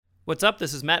What's up?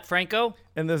 This is Matt Franco.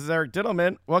 And this is Eric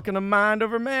Diddleman. Welcome to Mind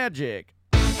Over Magic.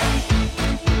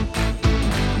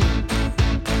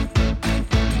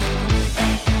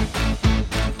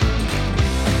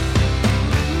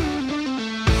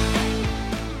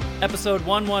 Episode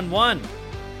 111.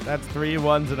 That's 3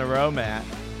 ones in a row, Matt.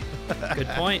 Good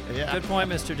point. Yeah. Good point,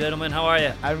 Mr. Diddleman. How are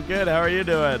you? I'm good. How are you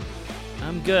doing?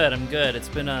 I'm good. It's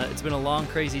been a long,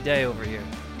 crazy day over here.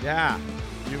 Yeah.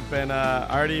 You've been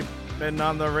already been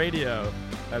on the radio,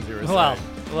 as you were saying.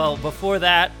 Well, before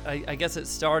that, I guess it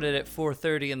started at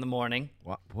 4:30 in the morning.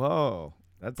 Whoa.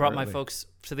 That's Brought early. my folks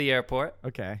to the airport.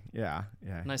 Okay. Yeah.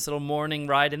 Nice little morning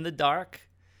ride in the dark.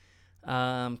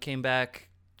 Came back,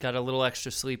 got a little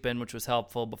extra sleep in, which was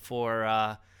helpful before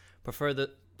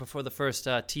the first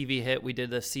TV hit. We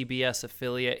did the CBS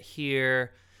affiliate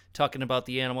here, talking about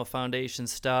the Animal Foundation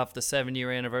stuff, the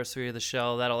 7-year anniversary of the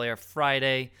show. That'll air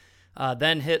Friday.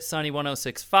 Then hit Sunny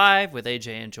 106.5 with AJ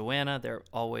and Joanna. They're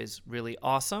always really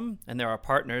awesome, and they're our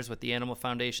partners with the Animal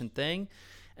Foundation thing.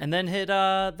 And then hit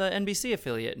the NBC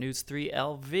affiliate, News 3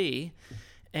 LV.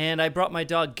 And I brought my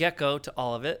dog Gecko to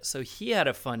all of it, so he had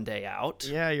a fun day out.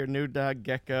 Yeah, your new dog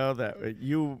Gecko that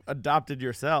you adopted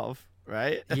yourself,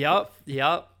 right? Yep.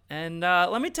 And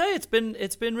let me tell you,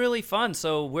 it's been really fun.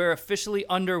 So we're officially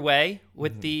underway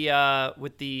with the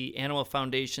Animal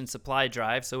Foundation supply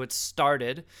drive. So it's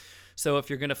started. So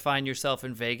if you're going to find yourself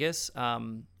in Vegas,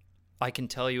 I can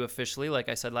tell you officially, like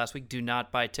I said last week, do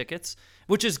not buy tickets,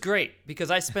 which is great because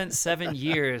I spent 7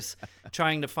 years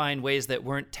trying to find ways that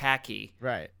weren't tacky,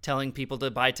 Right. telling people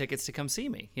to buy tickets to come see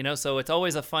me. So it's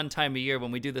always a fun time of year when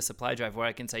we do the supply drive where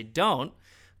I can say, don't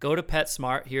go to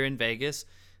PetSmart here in Vegas,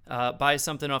 buy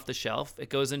something off the shelf. It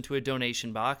goes into a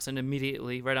donation box, and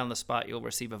immediately, right on the spot, you'll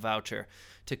receive a voucher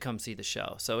to come see the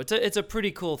show. So it's a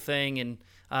pretty cool thing, and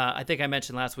I think I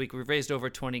mentioned last week we've raised over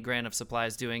 $20,000 of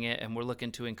supplies doing it, and we're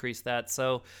looking to increase that.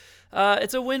 So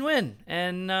it's a win-win,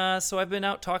 and so I've been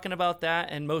out talking about that,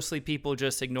 and mostly people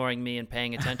just ignoring me and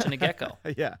paying attention to Gecko.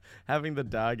 Yeah, having the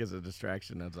dog as a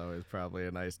distraction, that's always probably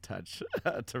a nice touch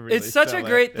to really It's such a sell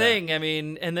great it. thing. I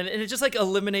mean, and it just like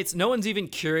eliminates. No one's even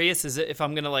curious if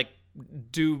I'm gonna like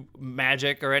do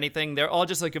magic or anything. They're all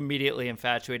just like immediately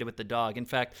infatuated with the dog. In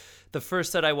fact, the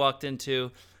first set I walked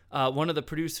into, one of the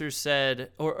producers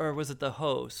said, or was it the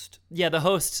host? Yeah, the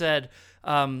host said,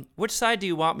 "Which side do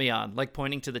you want me on?" Like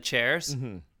pointing to the chairs.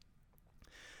 Mm-hmm.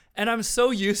 And I'm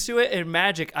so used to it in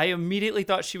magic, I immediately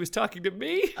thought she was talking to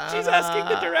me. She's asking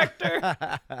the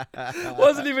director.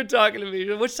 Wasn't even talking to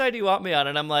me. Which side do you want me on?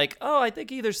 And I'm like, oh, I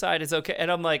think either side is okay.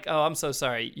 And I'm like, oh, I'm so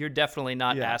sorry. You're definitely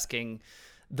not asking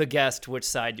the guest which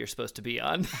side you're supposed to be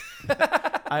on.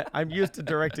 I'm used to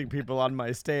directing people on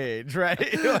my stage, right?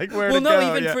 Like where Well, to no,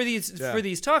 go. even Yeah. for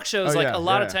these talk shows, Oh, like yeah, a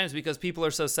lot of yeah. times because people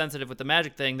are so sensitive with the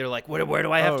magic thing, they're like, where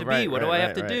do I have to be? What do I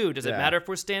have to do? Does it Yeah. matter if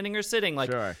we're standing or sitting?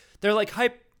 Like Sure. they're like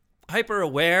hyper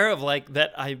aware of like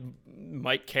that I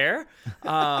might care.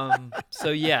 So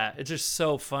yeah, it's just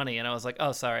so funny. And I was like,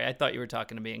 oh, sorry, I thought you were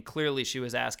talking to me. And clearly she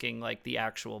was asking like the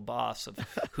actual boss of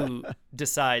who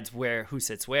decides who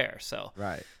sits where. So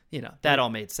Right. that all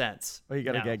made sense. Well, you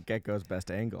got to now. get Gecko's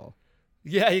best angle.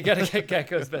 Yeah, you got to get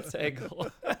Gecko's best angle.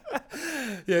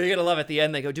 Yeah, you're going to love at the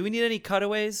end. They go, do we need any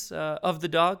cutaways of the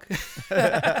dog?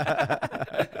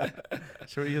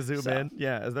 Should we zoom in?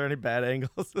 Yeah. Is there any bad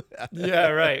angles? Yeah,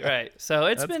 right. So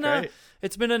it's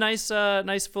That's been a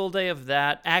nice full day of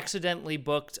that. Accidentally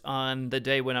booked on the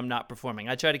day when I'm not performing.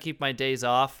 I try to keep my days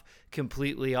off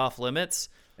completely off limits.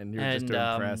 And you're just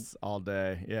doing press all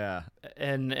day. Yeah.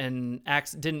 And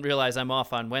didn't realize I'm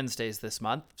off on Wednesdays this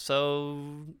month.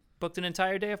 So booked an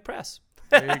entire day of press.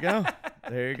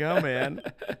 There you go, man.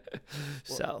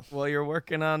 So well, you're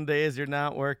working on days you're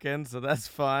not working, so that's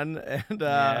fun. And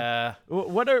yeah.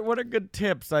 what are good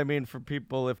tips? I mean, for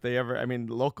people if they ever,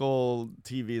 local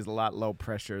TV is a lot low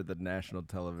pressure than national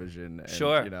television. And,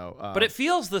 Sure. But it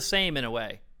feels the same in a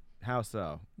way. How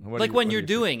so? Like when you're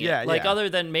doing it. Yeah, like yeah. other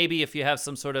than maybe if you have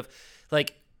some sort of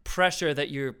like pressure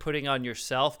that you're putting on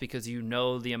yourself because you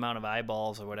know the amount of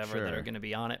eyeballs or whatever that Sure. are going to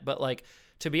be on it. But like,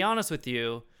 to be honest with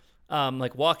you,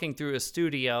 like walking through a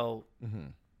studio,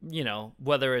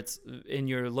 whether it's in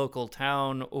your local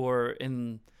town or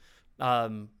in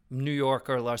New York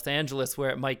or Los Angeles where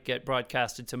it might get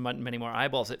broadcasted to many more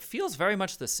eyeballs, it feels very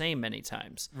much the same many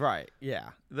times. Right, yeah.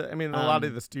 A lot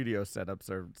of the studio setups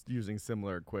are using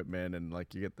similar equipment and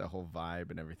like you get the whole vibe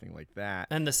and everything like that.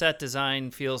 And the set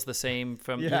design feels the same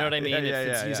you know what I mean?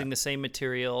 It's using the same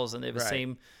materials and they have the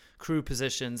same crew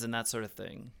positions and that sort of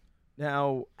thing.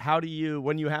 Now, how do you,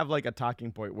 when you have like a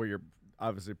talking point where you're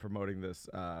obviously promoting this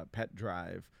pet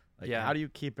drive, how do you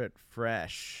keep it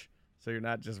fresh so you're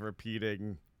not just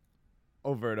repeating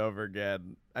over and over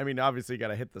again. I mean, obviously you got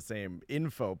to hit the same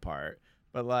info part,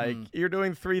 but like you're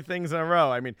doing 3 things in a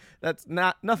row. I mean, that's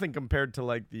nothing compared to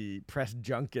like the press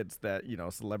junkets that,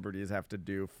 celebrities have to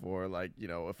do for like,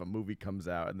 if a movie comes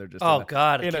out and they're just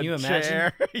God, in can a you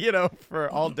chair, imagine? for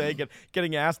all day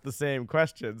getting asked the same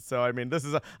questions. So I mean, this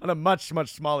is on a much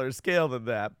smaller scale than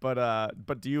that.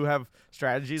 But do you have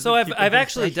strategies? So of I've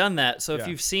actually fresh? done that. So Yeah. if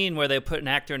you've seen where they put an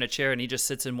actor in a chair and he just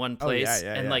sits in one place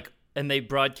and they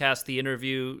broadcast the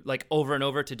interview like over and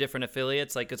over to different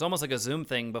affiliates, like it's almost like a Zoom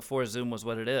thing before Zoom was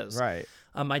what it is. Right.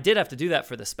 I did have to do that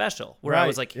for the special where I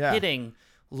was like hitting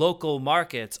local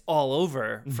markets all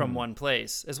over from one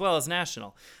place as well as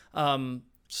national.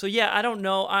 So yeah, I don't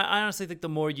know. I honestly think the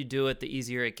more you do it, the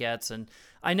easier it gets. And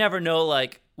I never know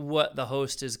like what the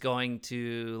host is going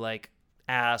to like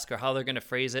ask or how they're going to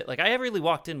phrase it. Like I really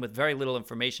walked in with very little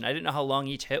information. I didn't know how long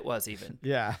each hit was even.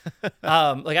 Yeah.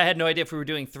 Like I had no idea if we were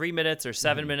doing 3 minutes or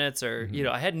 7 minutes or,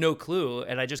 I had no clue.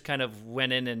 And I just kind of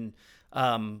went in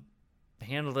and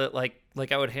handled it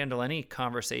like I would handle any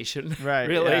conversation. Right.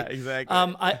 Really. Yeah, exactly.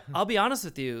 I'll be honest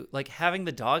with you, like having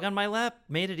the dog on my lap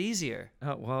made it easier.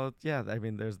 Oh, well, yeah. I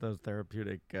mean, there's those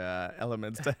therapeutic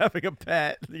elements to having a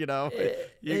pet.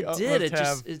 It did.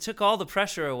 It took all the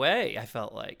pressure away. I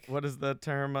felt like. What is the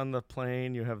term on the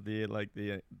plane? You have the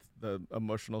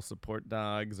emotional support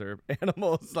dogs or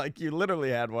animals. Like you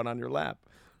literally had one on your lap.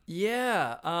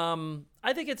 Yeah,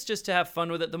 I think it's just to have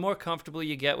fun with it. The more comfortable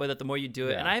you get with it, the more you do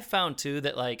it. Yeah. And I found too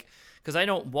that like, because I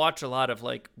don't watch a lot of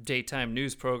like daytime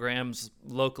news programs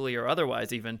locally or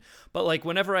otherwise even, but like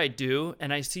whenever I do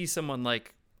and I see someone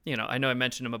like, I know I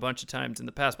mentioned him a bunch of times in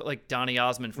the past, but like Donny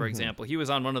Osmond, for example, he was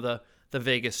on one of the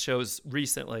Vegas shows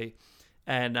recently,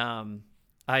 and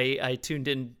I tuned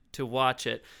in to watch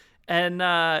it.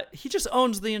 And he just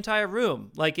owns the entire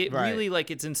room. Like it really, like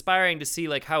it's inspiring to see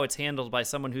like how it's handled by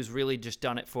someone who's really just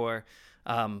done it for,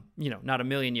 not a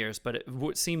million years, but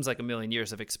it seems like a million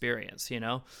years of experience,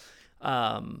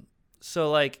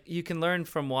 So like you can learn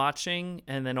from watching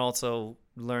and then also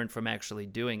learn from actually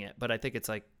doing it. But I think it's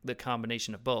like the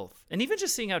combination of both. And even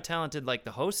just seeing how talented like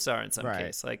the hosts are in some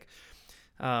case, like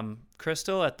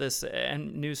Crystal at this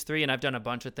News 3, and I've done a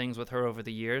bunch of things with her over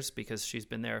the years because she's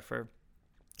been there for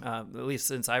at least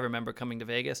since I remember coming to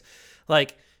Vegas.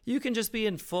 Like you can just be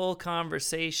in full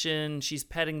conversation. She's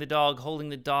petting the dog, holding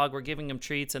the dog. We're giving him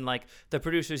treats. And like the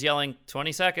producer's yelling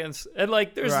 20 seconds. And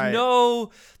like, there's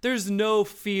no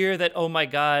fear that, oh my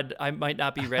God, I might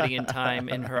not be ready in time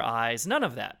in her eyes. None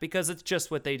of that, because it's just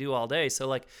what they do all day. So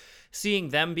like seeing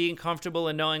them being comfortable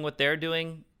and knowing what they're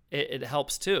doing, it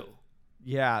helps too.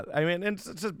 Yeah. I mean, it's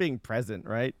just being present,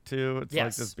 right? Too. It's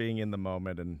Yes. like just being in the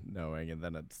moment and knowing, and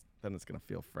then it's going to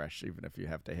feel fresh, even if you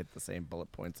have to hit the same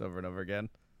bullet points over and over again.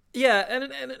 Yeah,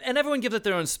 and everyone gives it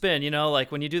their own spin, like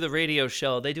when you do the radio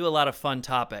show, they do a lot of fun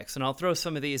topics, and I'll throw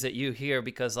some of these at you here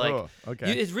because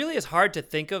it really is hard to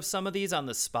think of some of these on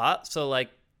the spot. So like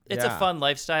it's a fun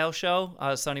lifestyle show,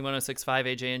 Sunny 106.5,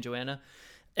 AJ and Joanna,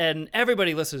 and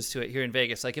everybody listens to it here in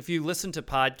Vegas. Like if you listen to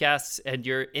podcasts and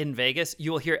you're in Vegas,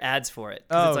 you will hear ads for it.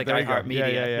 It's like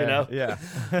iHeartMedia,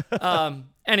 Yeah.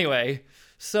 Anyway,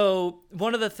 so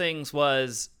one of the things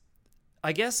was,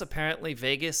 I guess apparently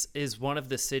Vegas is one of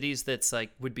the cities that's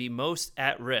like would be most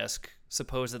at risk,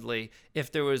 supposedly,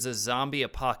 if there was a zombie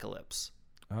apocalypse.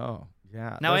 Oh,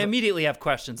 yeah. Now I immediately have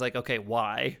questions like, okay,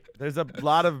 why? There's a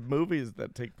lot of movies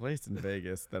that take place in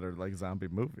Vegas that are like zombie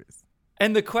movies.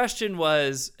 And the question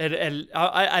was, and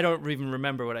I don't even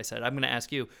remember what I said. I'm going to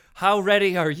ask you, how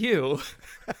ready are you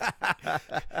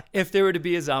if there were to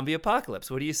be a zombie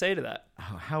apocalypse? What do you say to that?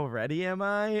 Oh, how ready am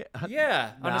I?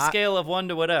 Yeah, on a scale of 1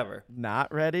 to whatever.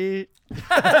 Not ready.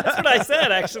 That's what I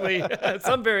said, actually.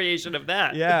 Some variation of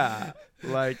that. Yeah.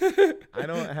 Like, I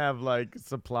don't have like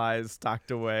supplies stocked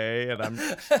away, and I'm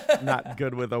not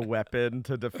good with a weapon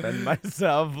to defend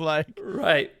myself. Like,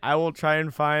 right. I will try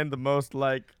and find the most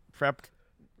like prepped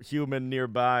human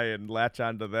nearby and latch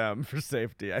onto them for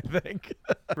safety, I think.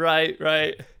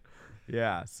 Right.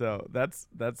 Yeah, so that's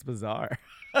bizarre.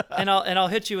 and I'll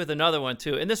hit you with another one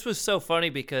too. And this was so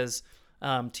funny because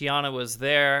Tiana was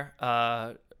there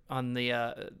on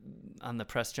the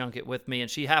press junket with me,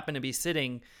 and she happened to be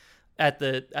sitting at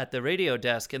the radio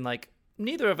desk, and like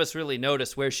neither of us really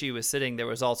noticed where she was sitting. There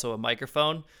was also a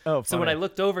microphone. Oh, funny. So when I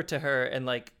looked over to her, and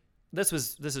like this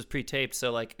was pre-taped,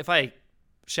 so like if I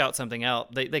shout something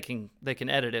out, they can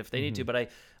edit it if they need to, but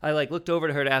I like looked over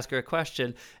to her to ask her a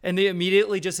question, and they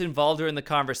immediately just involved her in the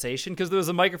conversation because there was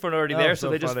a microphone already there, so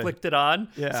they just flicked it on.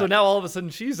 Yeah. So now all of a sudden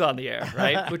she's on the air,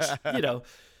 right? Which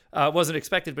wasn't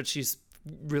expected, but she's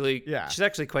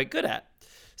actually quite good at.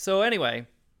 So anyway,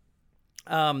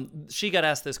 she got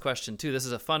asked this question too. This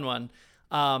is a fun one.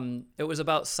 It was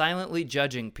about silently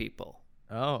judging people,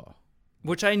 Oh.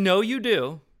 which I know you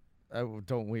do.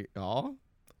 Don't we all?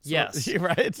 Yes.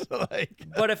 Right? So, like...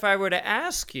 But if I were to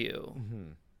ask you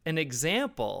an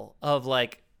example of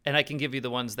like, and I can give you the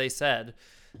ones they said,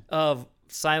 of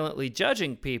silently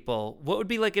judging people, what would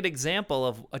be like an example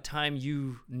of a time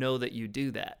you know that you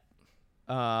do that?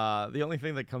 The only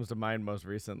thing that comes to mind most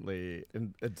recently,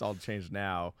 and it's all changed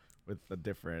now with the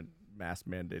different mask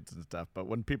mandates and stuff, but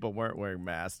when people weren't wearing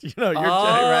masks, you're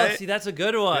right? See, that's a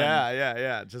good one.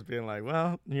 Yeah. Just being like,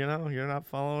 well, you're not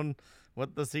following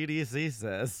what the CDC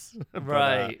says.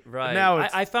 But, Right. Now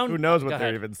I found who knows what go they're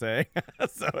ahead. even saying.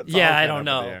 So it's Yeah, all I kind don't of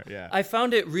know. up in the air. Yeah. I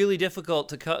found it really difficult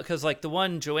to because like the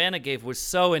one Joanna gave was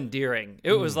so endearing.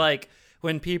 It was like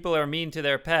when people are mean to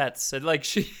their pets, and like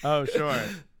she. Oh, sure.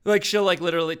 Like she'll like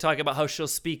literally talk about how she'll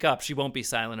speak up. She won't be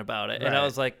silent about it. And I Right,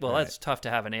 was like, well, that's tough to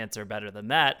have an answer better than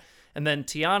that. And then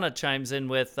Tiana chimes in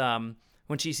with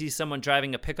when she sees someone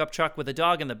driving a pickup truck with a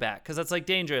dog in the back, because that's like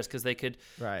dangerous because they could,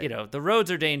 Right. the roads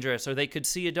are dangerous, or they could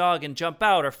see a dog and jump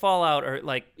out or fall out, or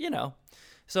like,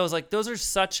 So I was like, those are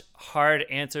such hard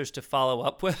answers to follow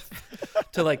up with,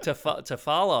 to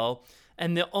follow.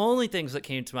 And the only things that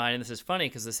came to mind, and this is funny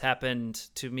because this happened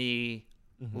to me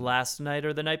last night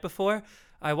or the night before.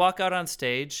 I walk out on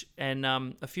stage, and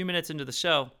a few minutes into the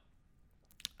show,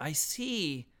 I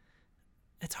see,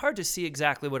 it's hard to see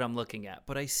exactly what I'm looking at,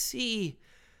 but I see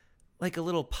like a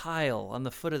little pile on the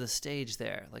foot of the stage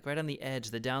there, like right on the edge,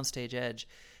 the downstage edge.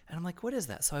 And I'm like, what is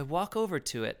that? So I walk over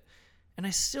to it, and I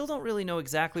still don't really know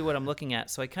exactly what I'm looking at.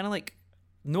 So I kind of like,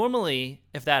 normally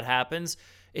if that happens,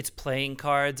 it's playing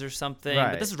cards or something.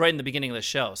 Right. But this is right in the beginning of the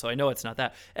show, so I know it's not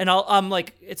that. And I'm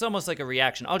like, it's almost like a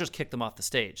reaction. I'll just kick them off the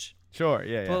stage. Sure,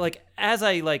 yeah. But like as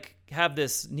I like have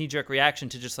this knee-jerk reaction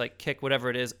to just like kick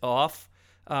whatever it is off,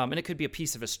 and it could be a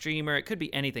piece of a streamer, it could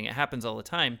be anything. It happens all the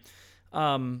time.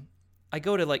 I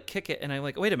go to like kick it, and I'm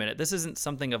like, wait a minute, this isn't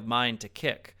something of mine to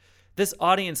kick. This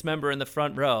audience member in the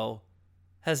front row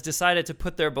has decided to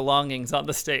put their belongings on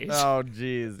the stage. Oh,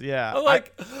 geez, yeah. I'm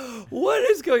like, what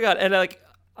is going on? And like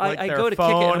I go to kick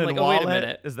it, and I'm like, oh, wait a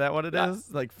minute. Is that what it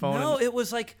is? Like phone? No, it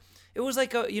was like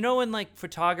when like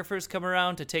photographers come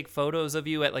around to take photos of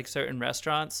you at like certain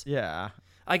restaurants. Yeah.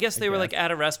 I guess they were like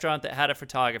at a restaurant that had a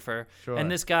photographer, Sure.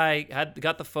 and this guy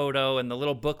got the photo and the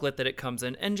little booklet that it comes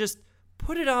in, and just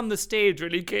put it on the stage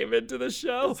when he came into the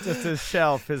show. It's just his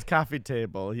shelf, his coffee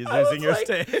table. He's using your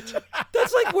stage.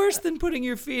 That's like worse than putting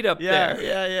your feet up there.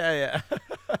 Yeah.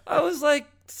 I was like,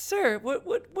 sir,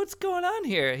 what's going on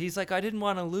here? He's like, I didn't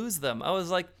want to lose them. I was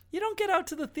like, you don't get out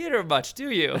to the theater much, do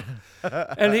you?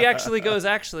 And he actually goes,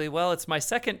 well, it's my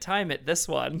second time at this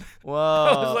one. Whoa.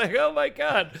 I was like, oh my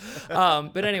God.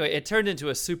 But anyway, it turned into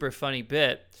a super funny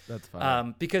bit. That's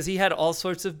funny. Because he had all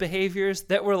sorts of behaviors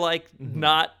that were like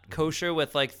not kosher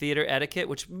with like theater etiquette,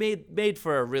 which made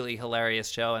for a really hilarious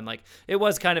show. And like, it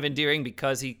was kind of endearing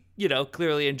because he,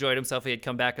 clearly enjoyed himself. He had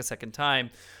come back a second time.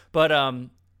 But,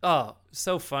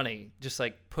 so funny. Just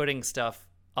like putting stuff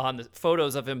on the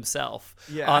photos of himself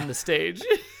on the stage,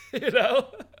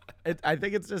 I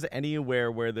think it's just anywhere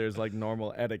where there's like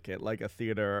normal etiquette, like a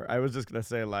theater. I was just gonna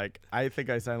say, like, I think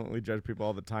I silently judge people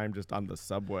all the time just on the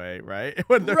subway, right?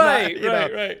 When they're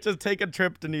right. Just take a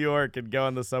trip to New York and go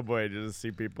on the subway to just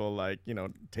see people like,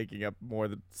 taking up more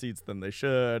seats than they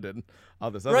should and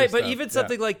all this other stuff. Right, but even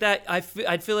something like that,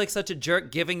 I'd feel like such a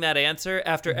jerk giving that answer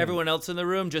after everyone else in the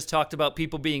room just talked about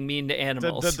people being mean to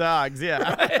animals. The dogs,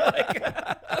 yeah. Right?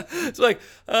 It's like,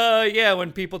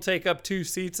 when people take up 2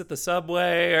 seats at the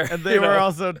subway, or and they were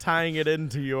also tying it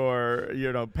into your,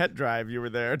 pet drive. You were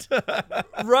there,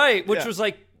 right? Which was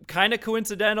like kind of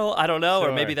coincidental. I don't know,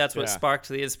 or maybe that's what yeah. sparked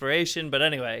the inspiration. But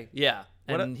anyway, yeah.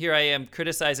 And here I am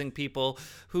criticizing people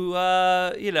who,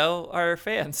 are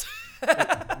fans.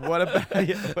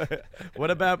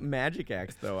 What about magic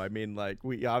acts, though? I mean, like,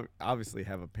 we obviously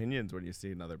have opinions when you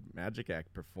see another magic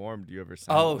act perform. Do you ever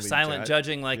silent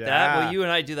judging like that? Well, you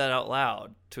and I do that out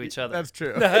loud to each other. That's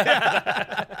true.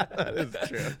 That is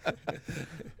true.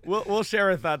 We'll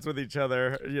share our thoughts with each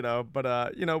other,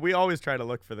 but we always try to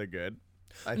look for the good.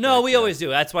 We always do.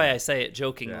 That's why I say it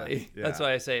jokingly. Yeah. That's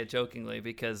why I say it jokingly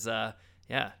because,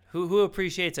 who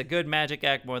appreciates a good magic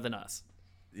act more than us?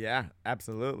 Yeah,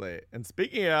 absolutely. And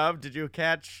speaking of, did you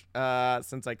catch,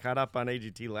 since I caught up on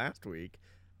AGT last week,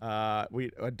 I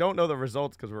don't know the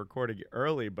results because we're recording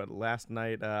early, but last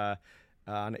night on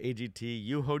AGT,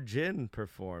 Yuho Jin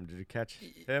performed. Did you catch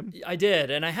him? I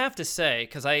did, and I have to say,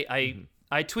 because I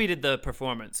tweeted the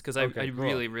performance because I cool.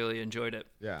 really, really enjoyed it.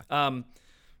 Yeah.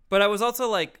 But I was also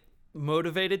like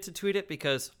motivated to tweet it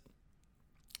because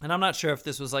and I'm not sure if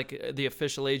this was like the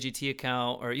official AGT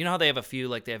account, or you know how they have a few,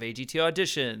 like they have AGT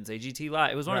auditions, AGT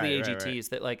live. It was one of the AGTs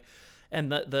that like,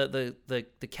 and the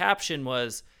caption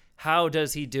was, "How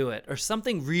does he do it?" or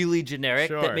something really generic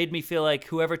that made me feel like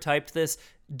whoever typed this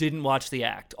didn't watch the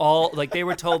act. All like they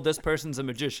were told this person's a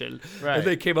magician, and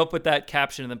they came up with that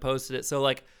caption and then posted it. So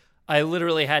like I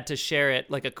literally had to share it,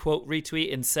 like a quote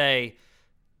retweet, and say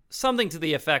something to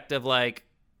the effect of like,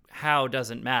 "How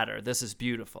doesn't matter. This is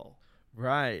beautiful."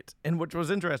 Right. And which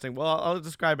was interesting. Well, I'll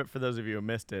describe it for those of you who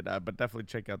missed it, but definitely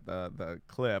check out the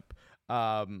clip.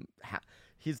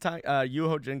 He's talking. Yoo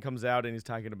Ho Jin comes out and he's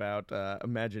talking about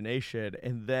imagination,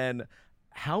 and then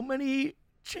how many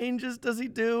changes does he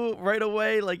do right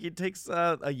away? Like he takes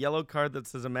a yellow card that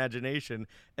says imagination,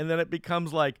 and then it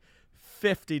becomes like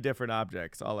 50 different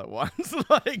objects all at once,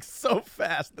 like so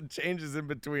fast, the changes in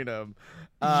between them.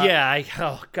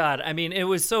 Oh God. I mean, it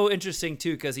was so interesting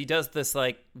too, because he does this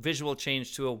like visual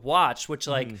change to a watch, which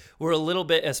like we're a little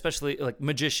bit, especially like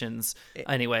magicians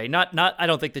anyway, not, I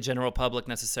don't think the general public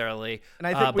necessarily. And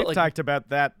I think we've talked about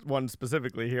that one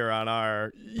specifically here on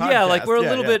our podcast. Yeah, like we're a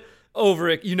little bit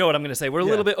you know what I'm going to say. We're a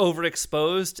little bit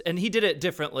overexposed, and he did it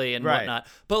differently and whatnot.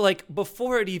 But like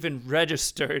before it even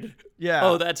registered,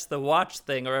 oh, that's the watch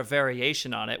thing or a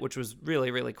variation on it, which was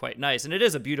really, really quite nice. And it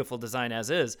is a beautiful design as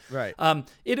is. Right.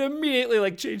 It immediately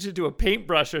like changed into a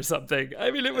paintbrush or something.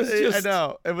 I mean, it was just... I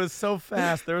know. It was so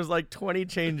fast. There was like 20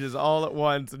 changes all at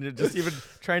once, and you're just even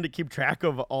trying to keep track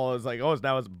of all. It's like, oh,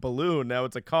 now it's a balloon. Now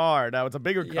it's a car. Now it's a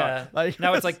bigger car. Yeah. Like,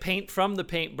 now it's like paint from the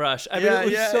paintbrush. I mean, it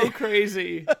was so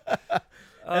crazy.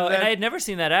 And I had never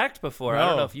seen that act before. I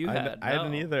don't know if you had. I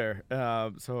hadn't either.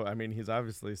 So, I mean, he's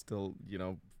obviously still, you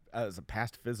know, as a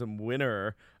past FISM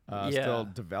winner, still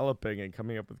developing and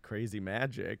coming up with crazy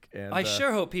magic. And I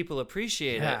sure hope people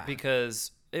appreciate it,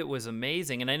 because it was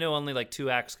amazing. And I know only like 2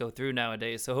 acts go through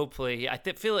nowadays. So hopefully, I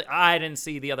feel like I didn't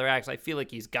see the other acts. I feel like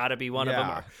he's got to be one of them,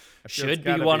 or should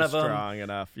be one of them. Strong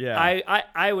enough. Yeah.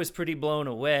 I was pretty blown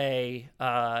away,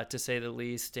 to say the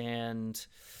least. And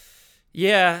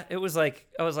yeah, it was like,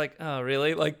 I was like, oh,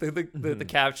 really? Like the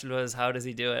caption was, "How does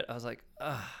he do it?" I was like,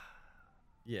 ugh.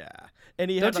 Yeah. And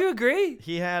Don't you agree?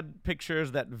 He had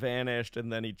pictures that vanished,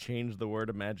 and then he changed the word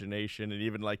imagination and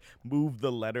even like moved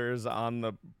the letters on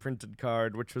the printed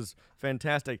card, which was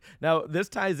fantastic. Now, this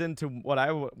ties into what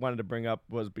I wanted to bring up,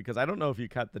 was because I don't know if you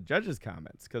caught the judges'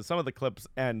 comments, because some of the clips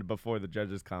end before the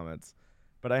judges' comments.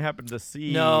 But I happened to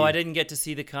see... No, I didn't get to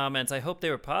see the comments. I hope they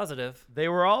were positive. They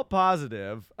were all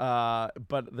positive,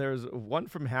 but there's one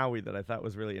from Howie that I thought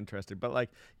was really interesting. But, like,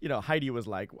 you know, Heidi was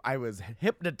like, "I was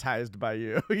hypnotized by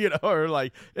you," you know, or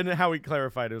like, and Howie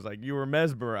clarified, it was like, "You were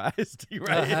mesmerized,"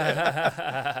 right?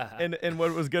 and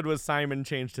what was good was Simon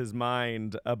changed his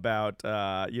mind about,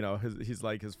 you know, his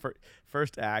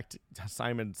first act.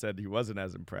 Simon said he wasn't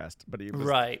as impressed, but he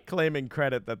was claiming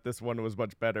credit that this one was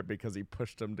much better because he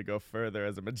pushed him to go further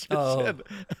as a magician.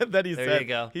 And then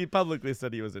he publicly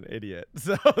said he was an idiot.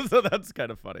 So that's kind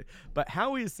of funny. But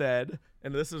Howie said,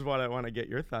 and this is what I want to get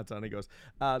your thoughts on, he goes,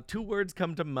 2 words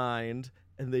come to mind,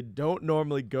 and they don't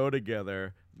normally go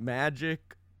together: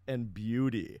 magic and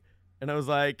beauty. And I was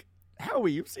like,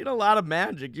 Howie, you've seen a lot of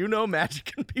magic. You know magic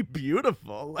can be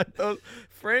beautiful. Like,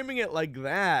 framing it like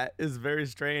that is very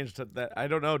strange. That I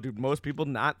don't know. Do most people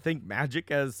not think magic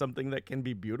as something that can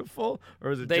be beautiful,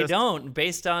 or is it? They don't,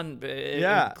 based on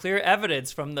clear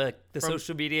evidence from the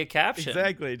social media caption.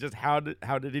 Exactly. Just how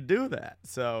did he do that?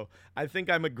 So I think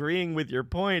I'm agreeing with your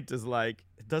point. Is like,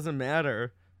 it doesn't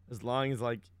matter as long as,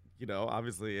 like, you know,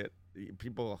 obviously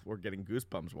people were getting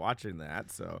goosebumps watching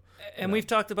that. So, and we've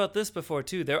talked about this before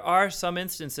too. There are some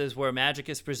instances where magic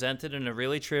is presented in a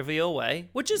really trivial way,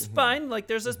 which is fine. Like,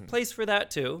 there's a place for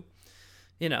that too.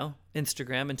 You know,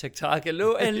 Instagram and TikTok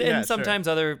and sometimes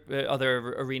other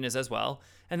arenas as well,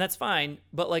 and that's fine.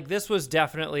 But like, this was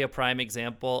definitely a prime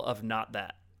example of not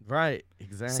that. Right.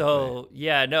 Exactly. So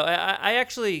yeah, no, I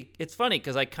actually, it's funny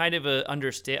because I kind of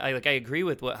understand. I agree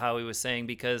with what Howie was saying,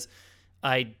 because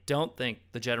I don't think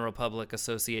the general public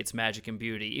associates magic and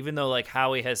beauty, even though like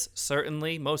Howie has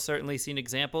most certainly seen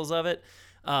examples of it.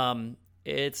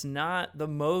 It's not the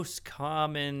most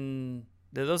common.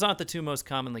 Those aren't the 2 most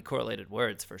commonly correlated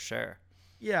words, for sure.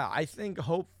 Yeah, I think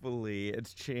hopefully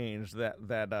it's changed,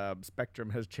 that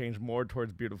spectrum has changed more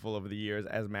towards beautiful over the years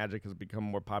as magic has become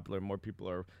more popular. More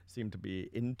people seem to be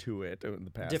into it in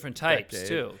the past. Different types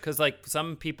too, because like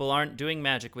some people aren't doing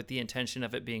magic with the intention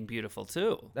of it being beautiful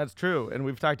too. That's true, and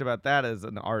we've talked about that as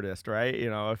an artist, right?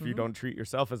 You know, if you don't treat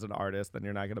yourself as an artist, then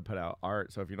you're not going to put out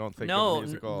art. So if you don't think of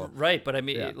musical, right? But I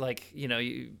mean, like, you know,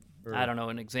 I don't know,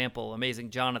 an example: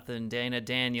 Amazing Jonathan, Dana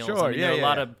Daniels. Sure, I mean, there are a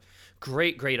lot of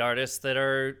great artists that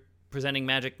are presenting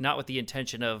magic not with the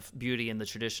intention of beauty in the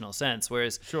traditional sense,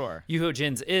 whereas Sure. Yuho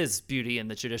Jins is beauty in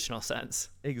the traditional sense.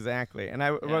 Exactly. And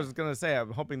I was going to say,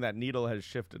 I'm hoping that needle has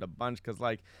shifted a bunch because,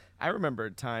 like, I remember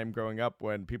a time growing up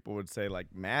when people would say, like,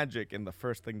 magic, and the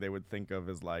first thing they would think of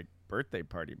is, like, birthday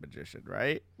party magician,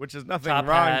 right? Which is nothing Top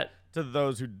wrong hat. to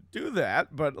those who do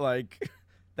that, but, like,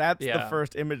 that's the Yeah.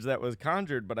 first image that was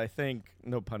conjured. But I think,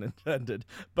 no pun intended,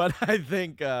 but I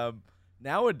think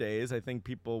nowadays, I think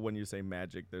people, when you say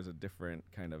magic, there's a different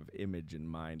kind of image in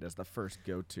mind as the first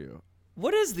go-to.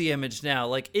 What is the image now?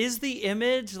 Like, is the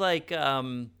image like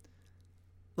a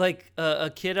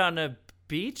kid on a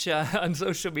beach on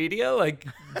social media? Like,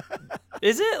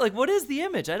 is it like, what is the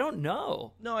image? I don't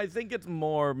know. No, I think it's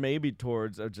more maybe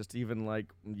towards just even like,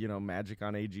 magic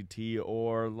on AGT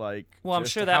or like. Well, I'm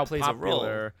just sure that how plays a role.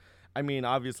 popular- I mean,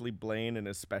 obviously Blaine and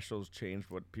his specials changed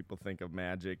what people think of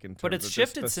magic in terms But it's of just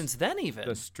shifted the since then, even.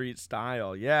 the street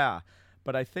style. Yeah.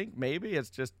 But I think maybe it's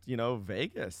just,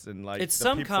 Vegas and like It's the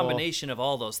some people- combination of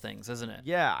all those things, isn't it?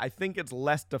 Yeah, I think it's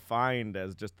less defined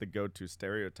as just the go-to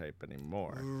stereotype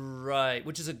anymore. Right,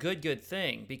 which is a good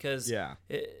thing because Yeah.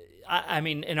 I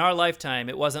mean, in our lifetime,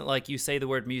 it wasn't like you say the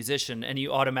word musician and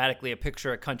you automatically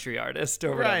picture a country artist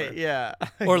or whatever. Right, yeah.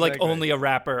 Or like Exactly. only a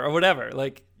rapper or whatever.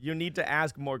 Like, You need to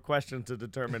ask more questions to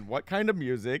determine what kind of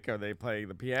music are they playing.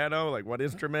 The piano, like what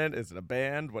instrument? Is it a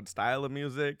band? What style of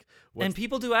music? and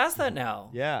people do ask that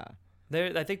now. Yeah,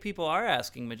 I think people are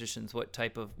asking magicians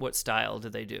what style do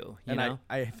they do, you know?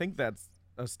 I think that's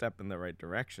a step in the right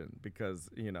direction because,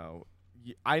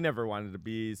 I never wanted to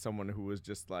be someone who was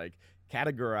just like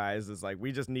categorized as like,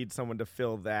 we just need someone to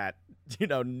fill that,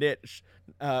 niche,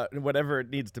 whatever it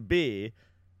needs to be.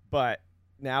 But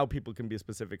now people can be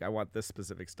specific. I want this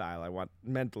specific style. I want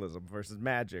mentalism versus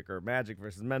magic or magic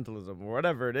versus mentalism or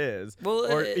whatever it is.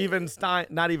 Well, or even style,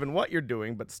 not even what you're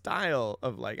doing, but style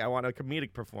of like, I want a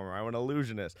comedic performer. I want an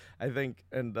illusionist. I think,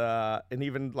 and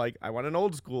even like, I want an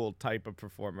old school type of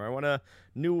performer. I want a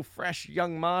new, fresh,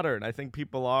 young, modern. I think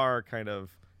people are kind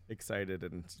of excited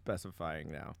and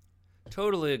specifying now.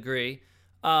 Totally agree.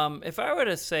 If I were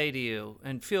to say to you,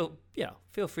 and feel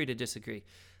free to disagree,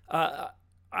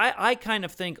 I kind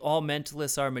of think all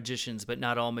mentalists are magicians, but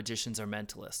not all magicians are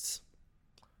mentalists.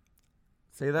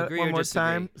 Say that Agree one or more disagree?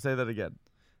 time. Say that again.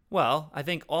 Well, I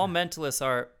think all mentalists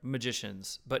are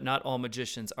magicians, but not all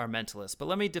magicians are mentalists. But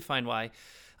let me define why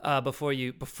before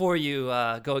you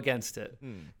go against it.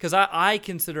 Because I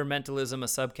consider mentalism a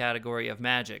subcategory of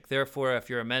magic. Therefore, if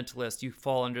you're a mentalist, you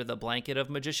fall under the blanket of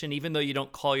magician, even though you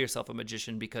don't call yourself a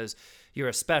magician because you're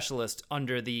a specialist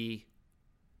under the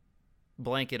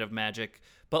blanket of magic.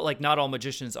 But like, not all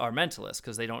magicians are mentalists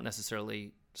because they don't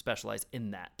necessarily specialize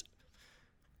in that.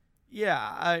 Yeah,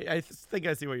 I think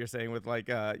I see what you're saying with like,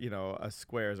 a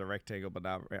square is a rectangle, but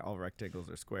not all rectangles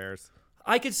are squares.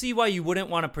 I could see why you wouldn't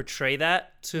want to portray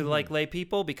that to like lay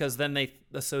people because then they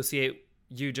associate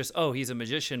you just, oh, he's a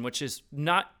magician, which is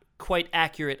not quite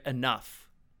accurate enough.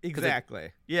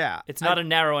 Exactly. Yeah. It's not a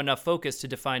narrow enough focus to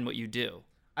define what you do.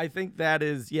 I think that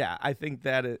is, I think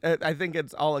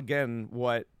it's all, again,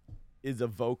 what is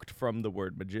evoked from the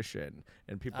word magician.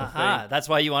 And people think, That's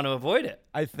why you want to avoid it.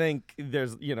 I think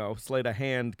there's, sleight of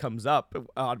hand comes up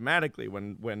automatically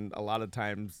when a lot of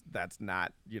times that's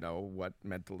not, what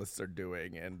mentalists are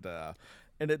doing. And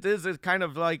it is kind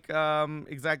of like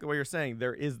exactly what you're saying.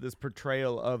 There is this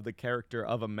portrayal of the character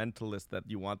of a mentalist that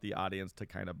you want the audience to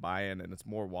kind of buy in, and it's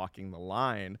more walking the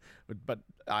line. But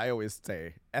I always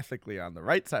say ethically on the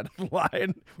right side of the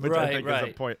line, which I think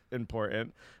is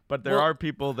important. But there are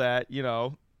people that,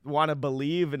 want to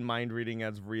believe in mind reading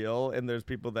as real, and there's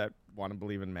people that want to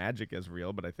believe in magic as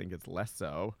real, but I think it's less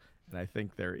so. And I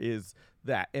think there is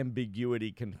that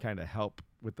ambiguity can kind of help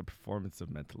with the performance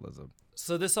of mentalism.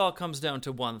 So this all comes down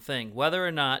to one thing, whether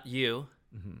or not you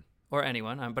or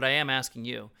anyone, but I am asking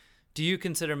you, do you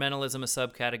consider mentalism a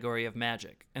subcategory of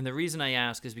magic? And the reason I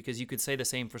ask is because you could say the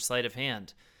same for sleight of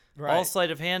hand. Right. All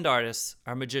sleight of hand artists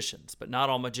are magicians, but not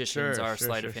all magicians are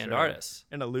sleight of hand artists.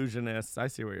 And illusionists, I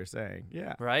see what you're saying.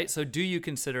 Yeah. Right? So do you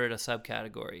consider it a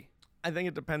subcategory? I think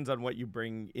it depends on what you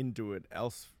bring into it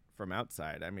else from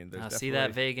outside. I mean, there's see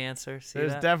that vague answer?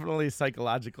 There's definitely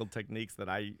psychological techniques that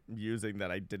I'm using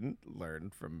that I didn't learn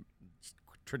from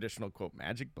traditional quote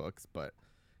magic books, but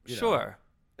sure.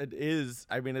 It is.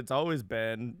 I mean, it's always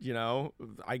been,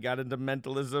 I got into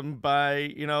mentalism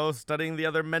by, studying the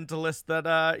other mentalists that,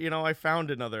 I found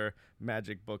in other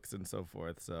magic books and so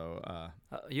forth. So,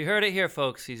 you heard it here,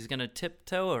 folks. He's going to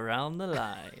tiptoe around the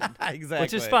line. Exactly.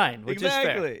 Which is fine. Which is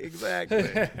fair. Exactly.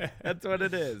 That's what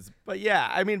it is. But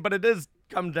yeah, I mean, but it does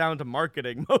come down to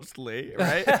marketing mostly,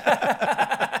 right?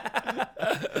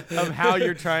 of how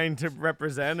you're trying to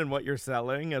represent and what you're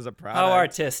selling as a product. How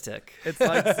artistic. It's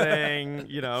like saying,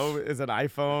 is an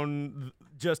iPhone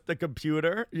just the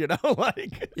computer?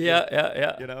 Like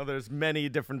Yeah. there's many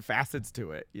different facets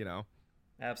to it.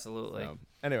 Absolutely. So,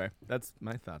 anyway, that's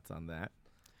my thoughts on that.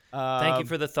 Thank you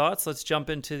for the thoughts. Let's jump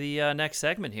into the next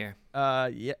segment here.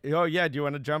 Yeah. Oh yeah. Do you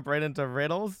want to jump right into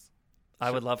riddles? I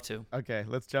would love to. Okay,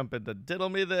 let's jump into Diddle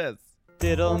Me This.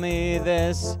 Diddle me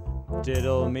this,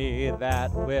 diddle me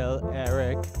that. Will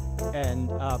Eric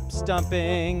end up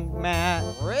stumping Matt?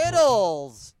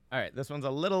 Riddles! All right, this one's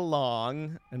a little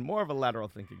long and more of a lateral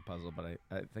thinking puzzle, but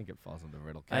I think it falls into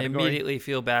riddle I category. immediately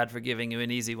feel bad for giving you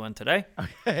an easy one today.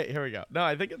 Okay, here we go. No,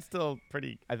 I think it's still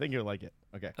pretty. I think you'll like it.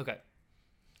 Okay. Okay.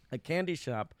 A candy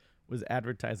shop was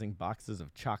advertising boxes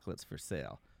of chocolates for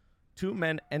sale. Two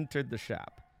men entered the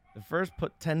shop. The first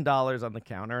put $10 on the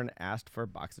counter and asked for a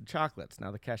box of chocolates.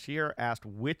 Now the cashier asked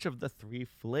which of the 3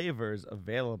 flavors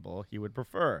available he would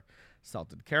prefer: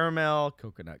 salted caramel,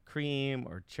 coconut cream,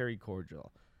 or cherry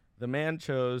cordial. The man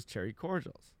chose cherry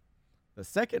cordials. The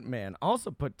second man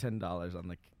also put $10 on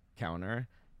the counter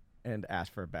and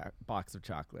asked for a box of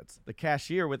chocolates. The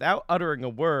cashier, without uttering a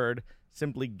word,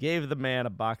 simply gave the man a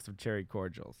box of cherry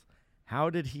cordials. How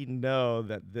did he know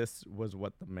that this was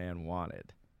what the man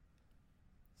wanted?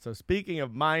 So speaking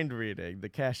of mind reading, the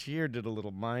cashier did a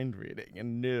little mind reading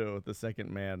and knew the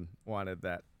second man wanted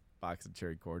that box of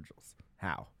cherry cordials.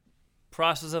 How?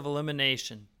 Process of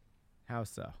elimination. How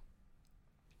so?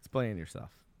 Explain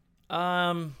yourself.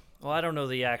 Well, I don't know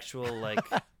the actual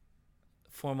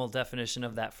formal definition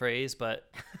of that phrase,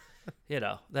 but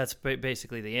that's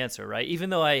basically the answer, right? Even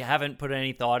though I haven't put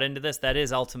any thought into this, that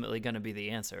is ultimately going to be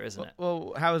the answer, isn't it?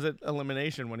 Well, how is it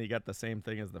elimination when he got the same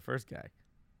thing as the first guy?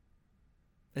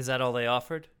 Is that all they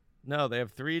offered? No, they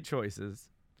have 3 choices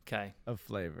Okay. of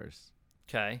flavors.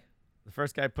 Okay. The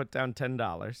first guy put down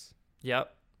 $10,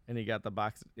 Yep. and he got the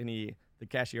box. And the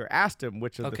cashier asked him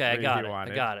which of the 3 I got he it.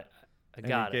 wanted. I got it. And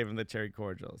he gave him the cherry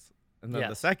cordials. And then the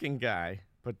Yes. second guy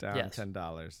put down Yes.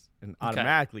 $10 and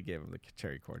automatically gave him the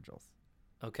cherry cordials.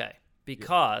 Okay.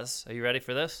 Because, are you ready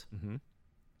for this? Mm-hmm.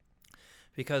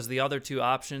 Because the other 2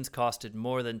 options costed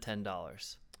more than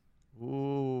 $10.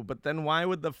 Ooh, but then why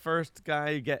would the first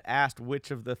guy get asked which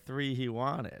of the 3 he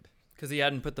wanted? Because he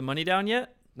hadn't put the money down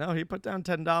yet? No, he put down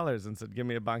 $10 and said, "Give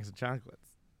me a box of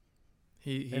chocolates."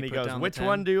 He and he put goes, down the "Which 10.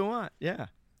 one do you want?" Yeah.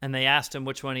 And they asked him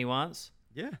which one he wants.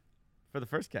 Yeah. For the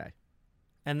first guy.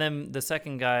 And then the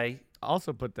second guy,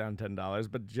 Also put down $10,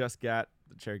 but just got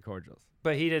the cherry cordials.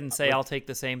 but he didn't say, I'll take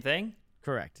the same thing.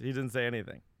 Correct. He didn't say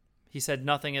anything. He said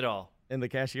nothing at all. And the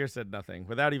cashier said nothing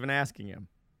without even asking him.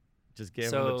 Just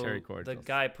gave him the cherry cordials. The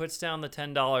guy puts down the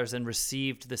 $10 and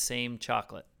received the same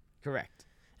chocolate. Correct.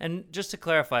 And just to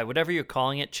clarify, whatever you're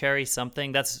calling it, cherry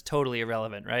something, that's totally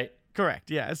irrelevant, right?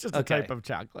 Correct. Yeah, it's just a type of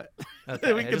chocolate.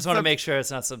 Okay. I just want to make sure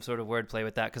it's not some sort of wordplay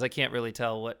with that because I can't really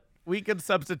tell what. We could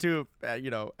substitute,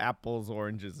 apples,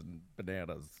 oranges, and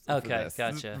bananas. Okay,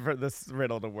 gotcha. For this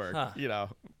riddle to work. Huh.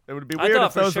 It would be I weird thought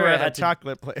if for those sure were it at a had to-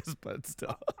 chocolate place, but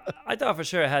still. I thought for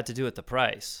sure it had to do with the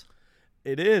price.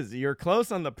 It is. You're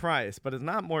close on the price, but it's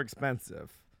not more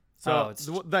expensive. So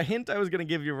the hint I was going to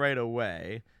give you right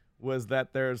away was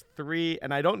that there's 3,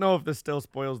 and I don't know if this still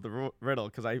spoils the riddle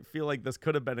because I feel like this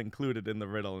could have been included in the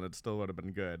riddle and it still would have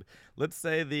been good. Let's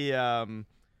say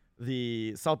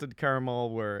the salted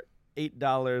caramel were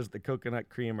 $8, the coconut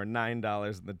cream are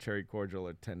 $9, and the cherry cordial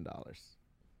are $10.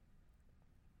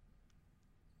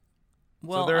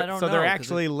 Well, so I don't know. So they're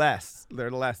actually less. They're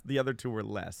less. The other 2 were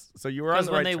less. So you were on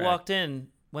the right track.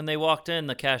 when they walked in,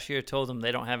 the cashier told them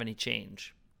they don't have any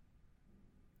change.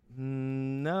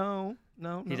 No.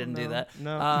 He didn't do that.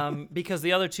 No. Because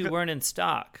the other 2 weren't in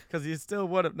stock. Because he still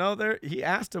would have. No, he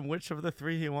asked him which of the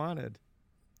 3 he wanted.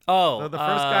 Oh. So the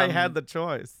first guy had the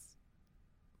choice.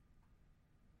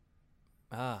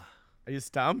 Ah. Are you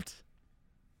stumped?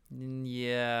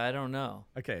 Yeah, I don't know.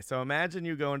 Okay, so imagine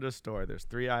you go into a store. There's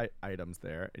 3 items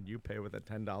there, and you pay with a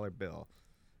 $10 bill.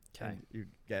 Okay. And you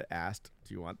get asked,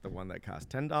 do you want the one that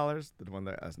costs $10, the one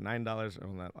that costs $9, or the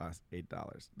one that costs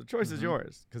 $8? The choice is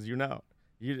yours because you know.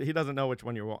 He doesn't know which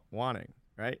one you're wanting,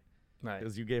 right? Right.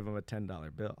 Because you gave him a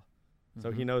 $10 bill.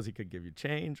 So he knows he could give you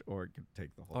change or could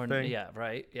take the whole thing. Yeah,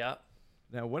 right. Yeah.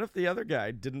 Now, what if the other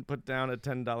guy didn't put down a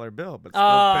 $10 bill but still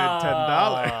paid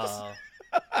 $10?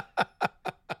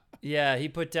 Yeah, he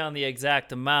put down the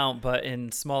exact amount, but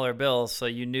in smaller bills, so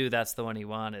you knew that's the one he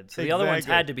wanted. So the other ones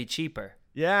had to be cheaper.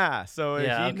 Yeah, so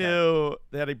if he knew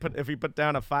that if he put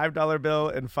down a $5 bill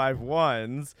and 5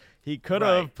 ones, he could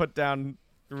have put down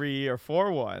 3 or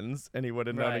 4 ones, and he would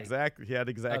have known exactly. He had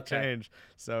exact change.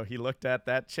 So he looked at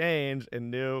that change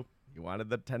and knew he wanted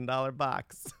the $10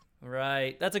 box.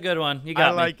 Right. That's a good one. You I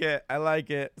got me. like it. I like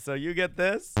it. So you get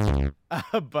this,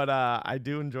 but I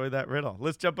do enjoy that riddle.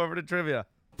 Let's jump over to trivia.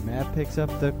 Matt picks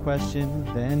up the question,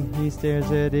 then he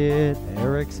stares at it.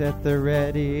 Eric's at the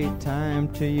ready,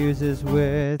 time to use his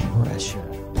wit. Pressure,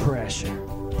 pressure,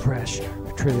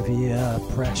 pressure. Trivia,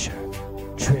 pressure,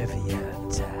 trivia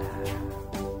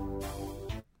time.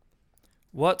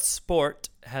 What sport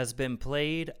has been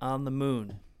played on the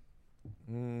moon?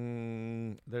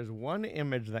 There's one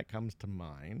image that comes to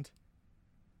mind,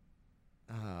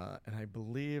 and I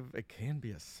believe it can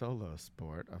be a solo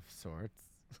sport of sorts.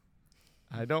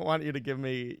 I don't want you to give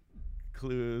me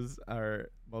clues or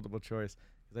multiple choice,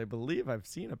 because I believe I've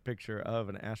seen a picture of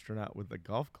an astronaut with a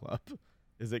golf club.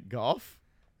 Is it golf?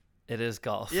 It is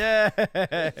golf. Yeah.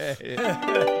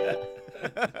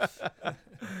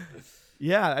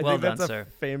 Yeah, I Well think that's done, a sir.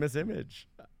 famous image.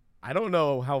 I don't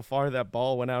know how far that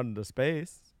ball went out into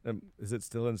space. Is it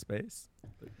still in space?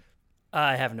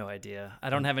 I have no idea. I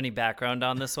don't have any background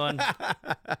on this one.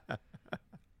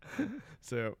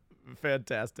 So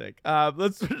fantastic.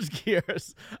 Let's switch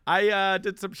gears. I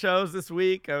did some shows this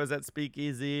week. I was at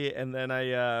Speakeasy, and then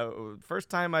first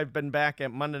time I've been back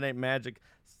at Monday Night Magic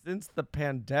since the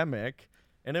pandemic,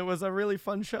 and it was a really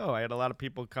fun show. I had a lot of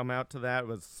people come out to that. It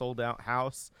was a sold out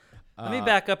house. Let me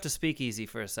back up to Speakeasy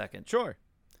for a second. Sure.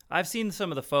 I've seen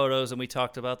some of the photos, and we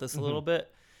talked about this a little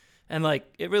bit. And, like,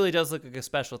 it really does look like a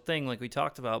special thing, like we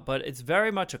talked about. But it's very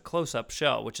much a close-up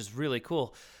show, which is really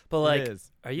cool. But, like, It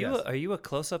is. are you Yes. are you a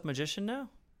close-up magician now?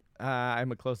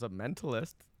 I'm a close-up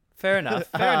mentalist. Fair enough.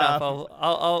 Fair enough.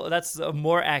 I'll that's a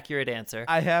more accurate answer.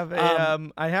 I have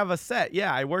a set.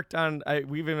 Yeah, I worked on.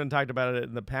 We've even talked about it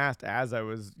in the past as I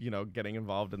was, getting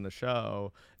involved in the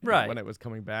show. Right. When it was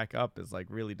coming back up, is like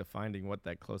really defining what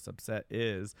that close-up set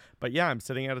is. But yeah, I'm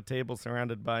sitting at a table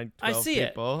surrounded by 12 I see it.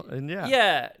 people, and yeah.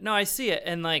 Yeah, no, I see it,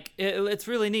 and like it's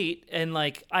really neat. And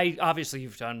like I obviously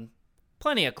you've done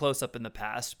plenty of close-up in the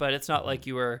past, but it's not like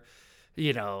you were,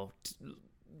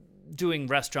 doing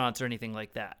restaurants or anything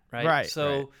like that, right? Right,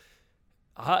 So,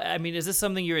 I mean, is this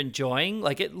something you're enjoying?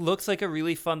 Like, it looks like a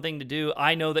really fun thing to do.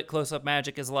 I know that close-up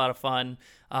magic is a lot of fun.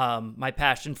 My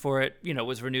passion for it,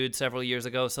 was renewed several years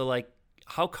ago. So, like,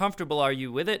 how comfortable are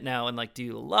you with it now? And, like, do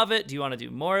you love it? Do you want to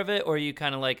do more of it? Or are you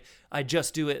kind of like, I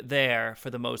just do it there for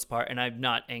the most part, and I'm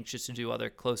not anxious to do other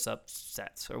close-up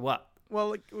sets, or what?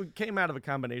 Well, it came out of a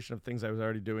combination of things I was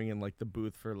already doing in like the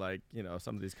booth for like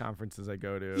some of these conferences I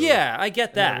go to. Yeah, I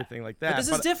get and that. everything like that. But this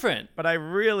is different. But I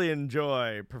really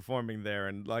enjoy performing there,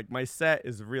 and like my set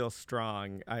is real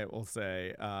strong, I will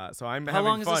say. So I'm How having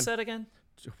long fun. is the set again?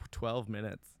 12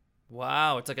 minutes.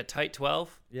 Wow, it's like a tight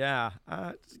 12. Yeah,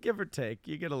 just give or take,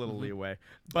 you get a little leeway.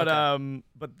 But Okay.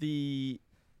 but the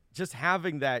just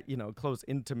having that close,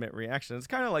 intimate reaction. It's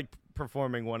kind of like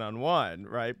performing one-on-one,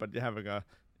 right? But having a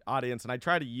audience, and I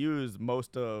try to use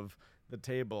most of the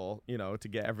table, to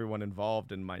get everyone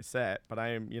involved in my set. But I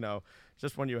am,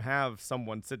 just when you have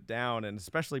someone sit down, and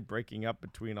especially breaking up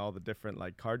between all the different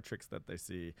like card tricks that they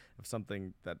see, of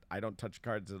something that I don't touch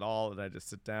cards at all, and I just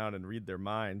sit down and read their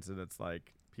minds, and it's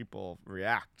like people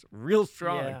react real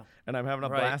strong, Yeah. and I'm having a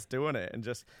Right. blast doing it, and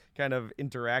just kind of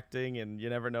interacting, and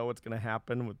you never know what's going to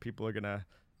happen, what people are going to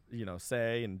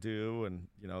say and do, and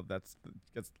that's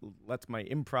lets my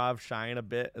improv shine a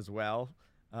bit as well.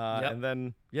 Yep. And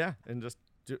then and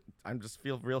I'm just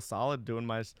feel real solid doing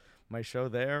my show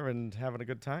there and having a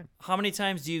good time. How many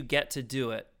times do you get to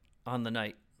do it on the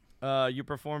night? You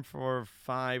perform for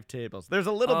 5 tables. There's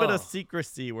a little bit of Oh.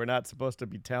 secrecy we're not supposed to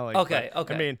be telling. Okay, but,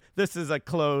 okay. I mean, this is a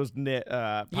closed knit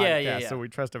podcast, yeah. so we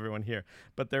trust everyone here.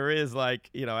 But there is like,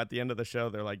 at the end of the show,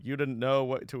 they're like, you didn't know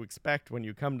what to expect when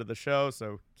you come to the show,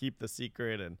 so keep the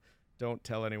secret and don't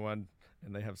tell anyone.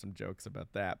 And they have some jokes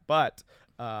about that. But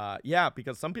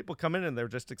because some people come in and they're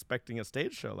just expecting a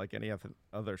stage show like any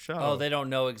other show. Oh, they don't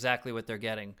know exactly what they're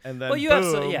getting. And then well, you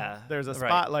boom, have there's a right.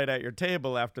 spotlight at your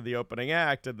table after the opening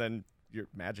act, and then your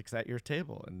magic's at your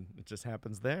table, and it just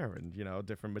happens there. And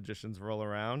different magicians roll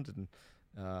around, and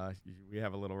we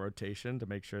have a little rotation to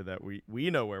make sure that we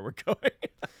know where we're going.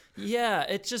 Yeah,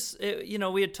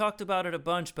 we had talked about it a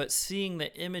bunch, but seeing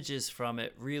the images from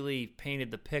it really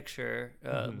painted the picture,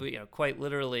 quite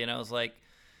literally. And I was like,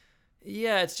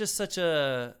 yeah, it's just such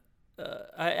a.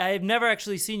 I've never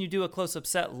actually seen you do a close-up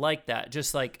set like that,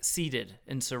 just like seated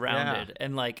and surrounded,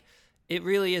 and like it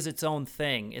really is its own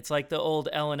thing. It's like the old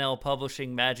L&L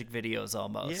Publishing magic videos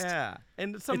almost. Yeah,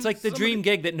 and It's like the dream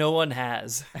gig that no one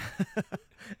has.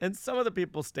 And some of the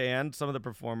people stand, some of the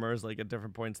performers, like at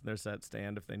different points in their set,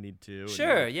 stand if they need to.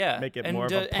 Sure, yeah. Make it and more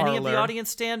of a any of the parlor. audience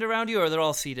stand around you, or they're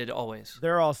all seated always?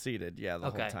 They're all seated, yeah, the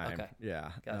Okay, whole time. okay.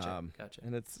 Yeah. Gotcha.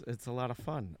 And it's a lot of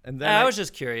fun. And then I was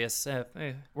just curious.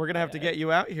 we're going to have to get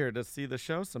you out here to see the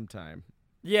show sometime.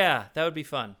 Yeah, that would be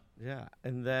fun. Yeah.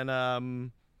 And then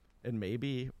and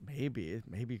maybe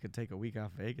you could take a week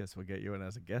off Vegas. We'll get you in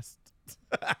as a guest.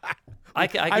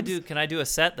 Can I do a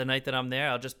set the night that I'm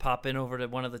there? I'll just pop in over to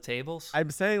one of the tables.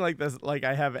 I'm saying like this, like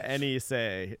I have any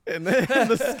say in the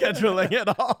scheduling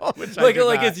at all. Which like I do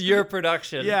not. it's your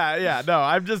production. Yeah. No,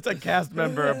 I'm just a cast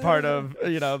member, a part of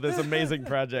this amazing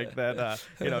project that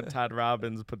Todd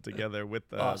Robbins put together with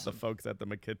the folks at the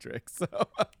McKittrick.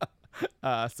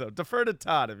 So defer to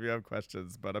Todd if you have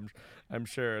questions, but I'm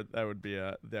sure that would be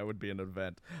an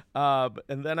event.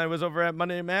 And then I was over at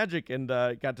Monday Magic and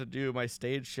got to do my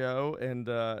stage show, and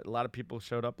a lot of people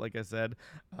showed up, like I said,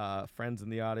 friends in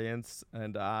the audience,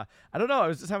 and I don't know, I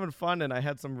was just having fun, and I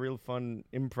had some real fun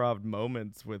improv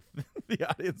moments with the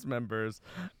audience members,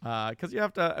 because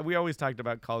we always talked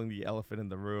about calling the elephant in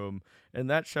the room, and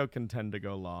that show can tend to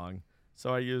go long. So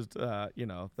I used,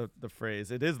 the phrase,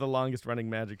 it is the longest running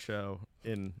magic show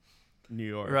in New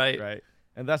York. Right.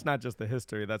 And that's not just the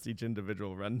history, that's each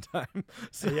individual runtime.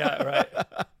 So, yeah, right.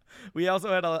 I also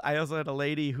had a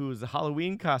lady whose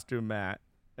Halloween costume, Matt,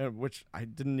 which I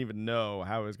didn't even know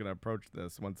how I was going to approach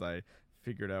this once I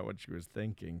figured out what she was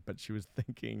thinking. But she was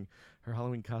thinking her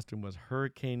Halloween costume was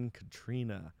Hurricane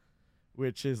Katrina,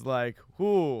 which is like,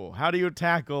 how do you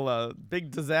tackle a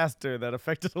big disaster that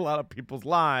affected a lot of people's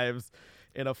lives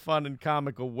in a fun and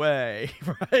comical way,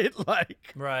 right?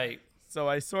 Right. So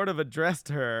I sort of addressed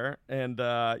her and,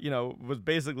 was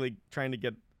basically trying to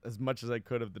get as much as I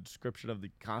could of the description of the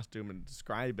costume and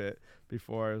describe it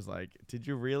before I was like, did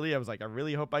you really? I was like, I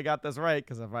really hope I got this right,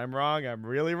 because if I'm wrong, I'm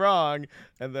really wrong.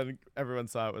 And then everyone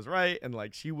saw it was right, and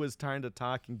she was trying to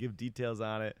talk and give details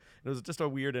on it. It was just a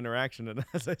weird interaction, and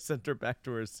as I sent her back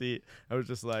to her seat, I was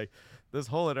just like, this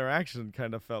whole interaction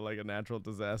kind of felt like a natural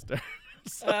disaster.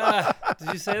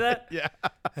 Did you say that? Yeah.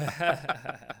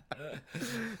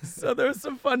 So there was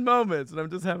some fun moments, and I'm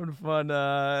just having fun,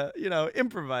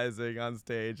 improvising on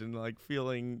stage and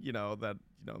feeling, that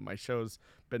my show's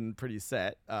been pretty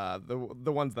set.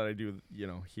 The ones that I do,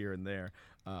 here and there,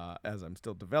 as I'm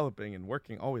still developing and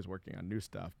always working on new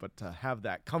stuff. But to have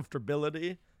that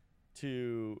comfortability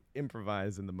to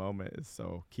improvise in the moment is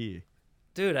so key.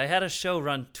 Dude, I had a show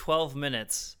run 12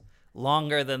 minutes.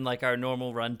 Longer than our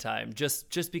normal runtime,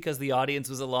 just because the audience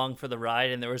was along for the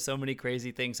ride and there were so many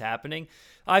crazy things happening.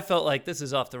 I felt like this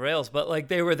is off the rails, but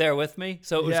they were there with me,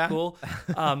 so it was cool.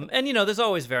 And there's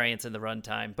always variance in the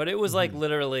runtime, but it was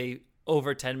literally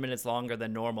over 10 minutes longer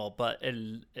than normal. But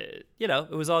it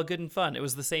was all good and fun. It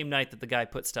was the same night that the guy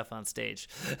put stuff on stage.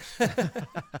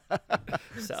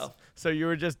 So you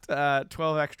were just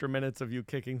 12 extra minutes of you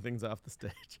kicking things off the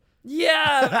stage.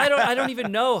 Yeah, I don't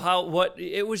even know what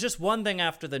it was. Just one thing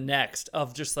after the next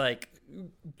of just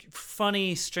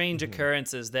funny, strange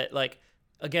occurrences that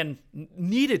again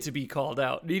needed to be called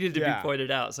out, needed to be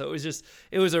pointed out. So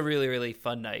it was a really, really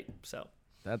fun night. So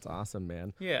that's awesome,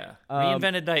 man. Yeah,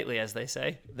 reinvented nightly, as they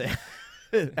say.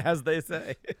 As they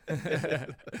say,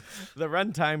 the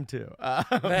runtime too.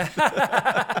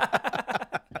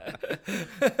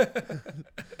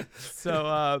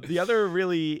 So the other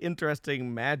really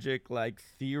interesting magic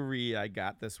theory I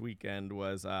got this weekend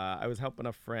was I was helping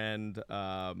a friend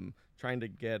trying to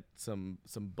get some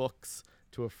books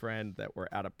to a friend that were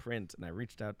out of print, and I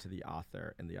reached out to the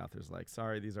author, and the author's like,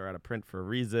 sorry, these are out of print for a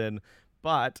reason,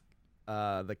 but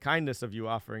the kindness of you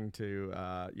offering to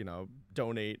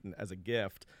donate as a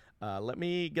gift, let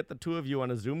me get the two of you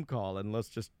on a Zoom call and let's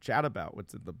just chat about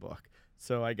what's in the book.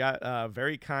 So I got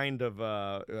very kind of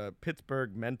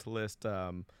Pittsburgh mentalist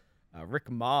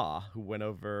Rick Ma, who went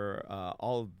over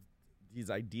all these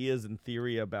ideas and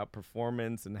theory about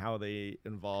performance and how they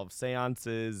involve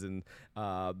seances and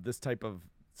this type of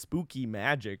spooky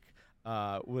magic.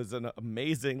 Was an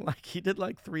amazing, he did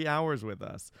 3 hours with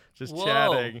us just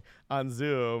chatting on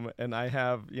Zoom, and I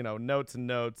have notes and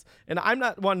notes, and I'm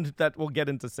not one that will get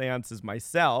into seances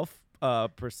myself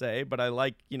per se, but I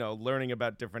like learning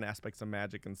about different aspects of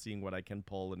magic and seeing what I can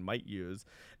pull and might use.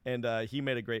 And he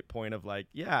made a great point of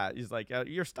he's like,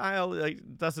 your style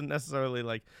doesn't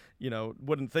necessarily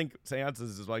wouldn't think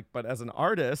seances is but as an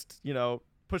artist,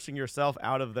 pushing yourself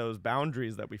out of those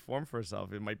boundaries that we form for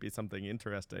ourselves, it might be something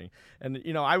interesting. And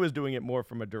I was doing it more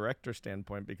from a director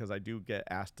standpoint because I do get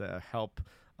asked to help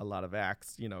a lot of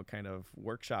acts, kind of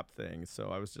workshop things.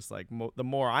 So I was just the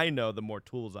more I know, the more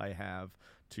tools I have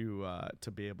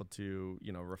to be able to,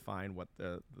 you know, refine what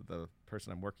the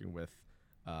person I'm working with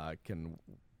can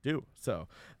do. So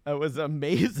it was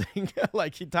amazing.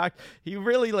 Like he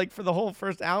really, like, for the whole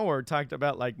first hour talked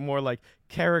about like more like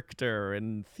character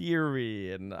and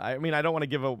theory. And I mean, I don't want to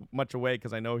give much away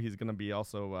because I know he's going to be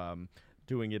also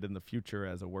doing it in the future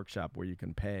as a workshop where you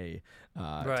can pay to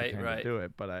kind of do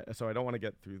it. But so I don't want to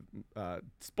get through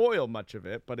spoil much of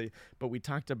it. But we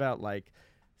talked about like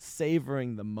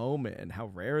savoring the moment and how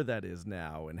rare that is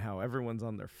now, and how everyone's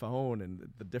on their phone, and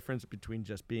the difference between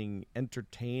just being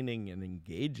entertaining and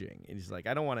engaging. And he's like,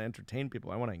 I don't want to entertain people,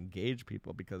 I want to engage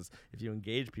people, because if you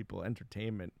engage people,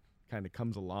 entertainment kind of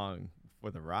comes along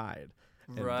for the ride.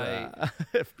 And,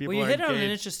 if people you hit on an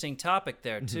engaged, interesting topic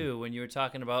there too, when you were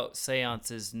talking about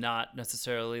seances not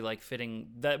necessarily like fitting.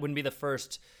 That wouldn't be the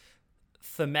first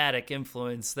thematic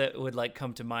influence that would like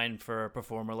come to mind for a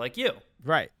performer like you.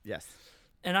 Right. Yes.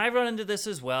 And I run into this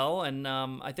as well, and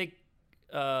I think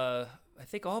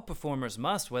all performers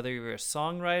must, whether you're a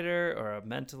songwriter or a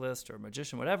mentalist or a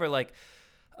magician, whatever. Like,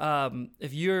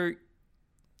 if you're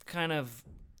kind of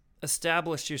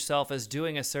established yourself as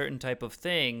doing a certain type of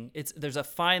thing, there's a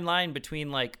fine line between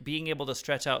like being able to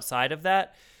stretch outside of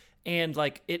that and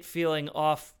like it feeling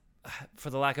off,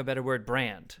 for the lack of a better word,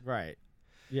 brand. Right.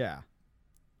 Yeah.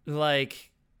 Like,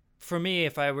 for me,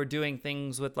 if I were doing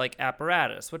things with like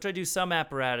apparatus, which I do some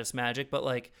apparatus magic, but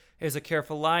like there's a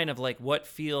careful line of like what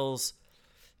feels,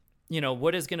 you know,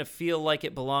 what is going to feel like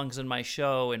it belongs in my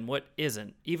show and what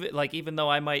isn't. Even though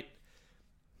I might,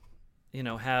 you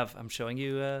know, I'm showing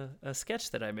you a sketch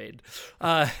that I made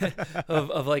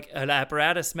of like an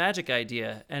apparatus magic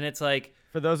idea. And it's like,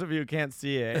 for those of you who can't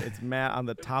see it, it's Matt on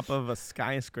the top of a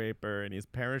skyscraper and he's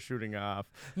parachuting off.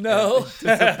 No.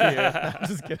 I'm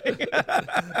just kidding.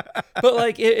 But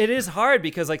like it is hard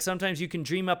because like sometimes you can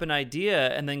dream up an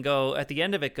idea and then go at the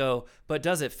end of it but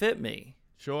does it fit me?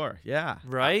 Sure. Yeah.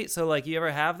 Right? So like you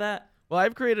ever have that? Well,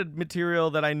 I've created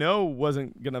material that I know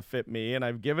wasn't going to fit me, and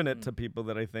I've given it to people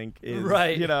that I think is,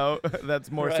 you know, that's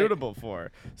more suitable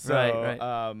for.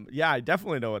 So, yeah, I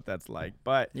definitely know what that's like.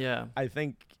 But yeah, I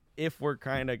think if we're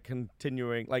kind of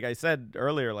continuing, like I said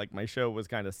earlier, like my show was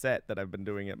kind of set that I've been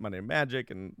doing at Monday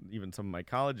Magic and even some of my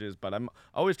colleges, but I'm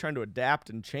always trying to adapt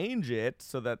and change it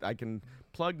so that I can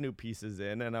plug new pieces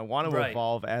in, and I want to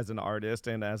evolve as an artist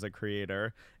and as a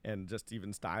creator, and just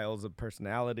even styles of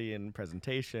personality and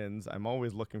presentations. I'm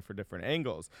always looking for different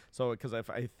angles. So because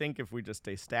I think if we just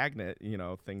stay stagnant, you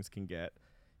know, things can get,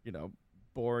 you know,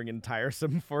 boring and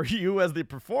tiresome for you as the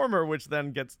performer, which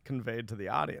then gets conveyed to the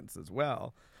audience as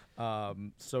well.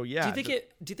 So yeah. Do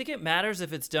you think it matters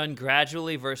if it's done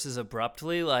gradually versus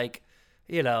abruptly? Like,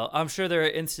 you know, I'm sure there are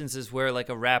instances where like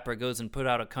a rapper goes and put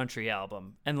out a country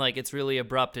album and like it's really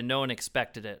abrupt and no one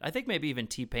expected it. I think maybe even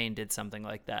T-Pain did something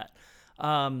like that.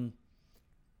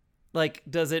 Like,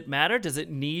 does it matter? Does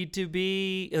it need to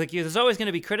be like, there's always going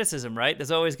to be criticism, right?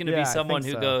 There's always going to be someone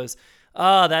who goes,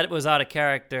 oh, that was out of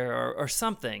character or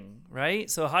something, right?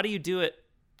 So how do you do it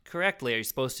correctly? Are you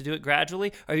supposed to do it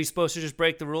gradually? Are you supposed to just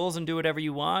break the rules and do whatever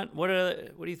you want? What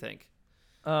do you think?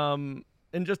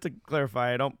 And just to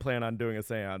clarify, I don't plan on doing a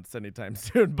seance anytime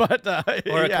soon, but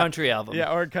or a country album. Yeah,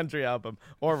 or a country album,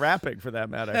 or rapping for that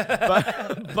matter.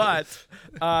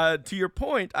 but to your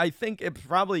point, I think it's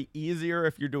probably easier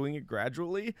if you're doing it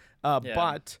gradually.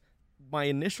 But my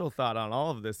initial thought on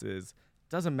all of this is, it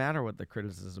doesn't matter what the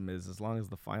criticism is as long as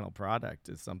the final product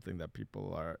is something that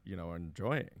people are, you know,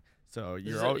 enjoying. So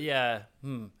interesting. You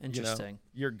know,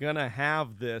 you're gonna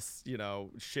have this, you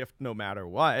know, shift no matter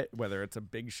what, whether it's a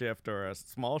big shift or a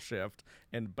small shift.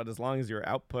 But as long as your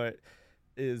output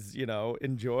is, you know,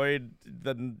 enjoyed,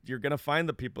 then you're gonna find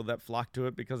the people that flock to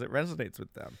it because it resonates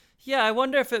with them. Yeah, I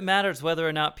wonder if it matters whether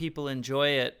or not people enjoy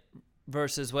it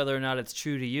versus whether or not it's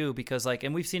true to you, because like,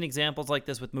 and we've seen examples like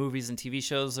this with movies and TV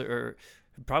shows, or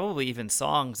probably even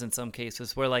songs in some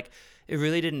cases, where like it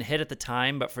really didn't hit at the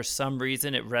time, but for some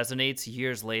reason it resonates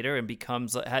years later and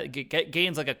becomes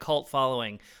gains like a cult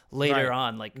following later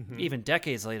on, like even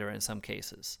decades later in some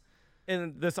cases.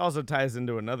 And this also ties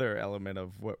into another element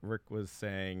of what Rick was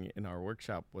saying in our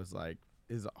workshop, was like,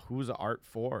 who's art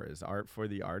for? Is art for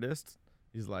the artist?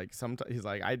 He's like,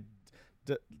 I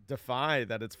defy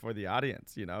that it's for the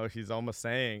audience. You know, he's almost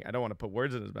saying, I don't want to put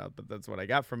words in his mouth, but that's what I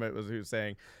got from it, was he was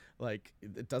saying, like,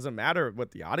 it doesn't matter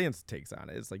what the audience takes on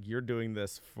it. It's like, you're doing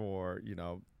this for, you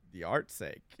know, the art's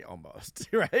sake almost,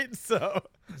 right? So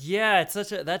yeah, it's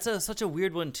such a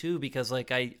weird one too, because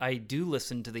like I do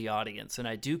listen to the audience and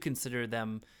I do consider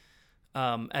them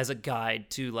as a guide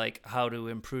to like how to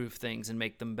improve things and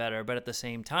make them better. But at the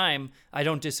same time, I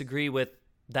don't disagree with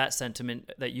that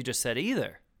sentiment that you just said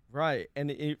either. Right.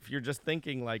 And if you're just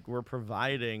thinking like we're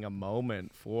providing a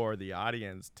moment for the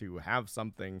audience to have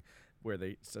something where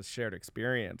it's a shared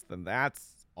experience, then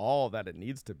that's all that it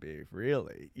needs to be,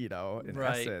 really, in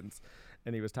essence.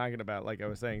 And he was talking about, like I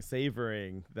was saying,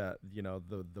 savoring the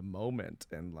moment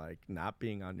and like not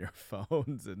being on your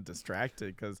phones and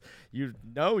distracted, because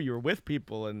you're with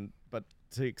people, but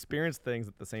to experience things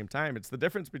at the same time. It's the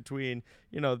difference between,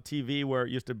 TV, where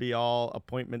it used to be all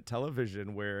appointment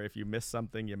television, where if you missed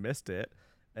something, you missed it.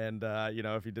 And,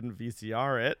 if you didn't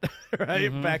VCR it,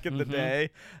 right, back in the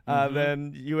day,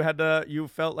 then you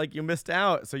felt like you missed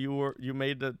out. So you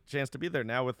made a chance to be there.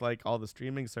 Now with like all the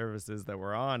streaming services that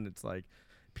we're on, it's like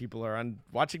people are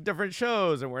watching different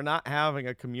shows, and we're not having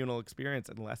a communal experience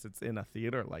unless it's in a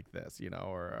theater like this,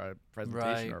 or a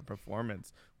presentation or a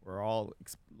performance. We're all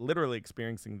literally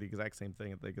experiencing the exact same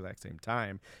thing at the exact same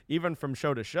time. Even from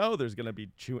show to show, there's going to be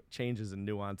changes and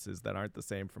nuances that aren't the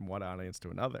same from one audience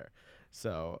to another.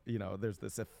 So, there's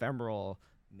this ephemeral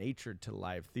nature to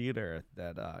live theater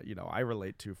that, I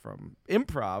relate to from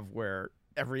improv, where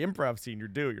every improv scene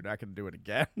you're not going to do it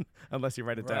again unless you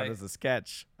write it down as a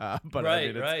sketch. But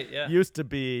it used to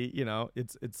be,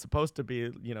 it's supposed to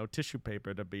be, tissue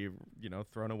paper to be,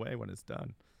 thrown away when it's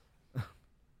done.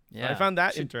 Yeah, I found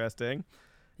that interesting.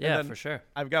 Yeah, for sure.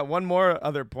 I've got one more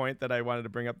other point that I wanted to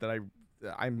bring up that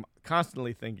I'm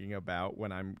constantly thinking about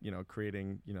when I'm,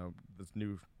 creating, this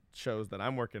new shows that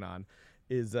I'm working on,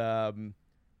 is a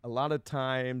lot of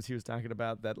times he was talking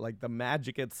about that, like the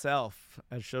magic itself,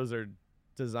 as shows are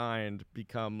designed,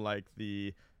 become like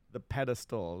the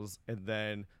pedestals, and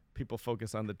then people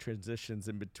focus on the transitions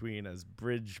in between as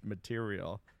bridge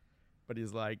material. But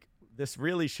he's like, this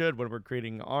really should, when we're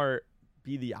creating art,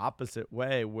 be the opposite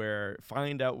way, where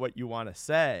find out what you want to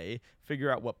say,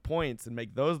 figure out what points, and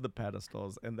make those the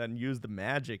pedestals, and then use the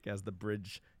magic as the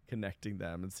bridge connecting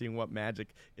them, and seeing what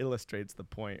magic illustrates the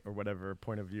point, or whatever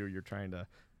point of view you're trying to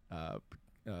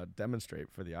demonstrate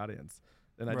for the audience.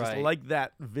 And I just like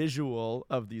that visual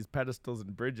of these pedestals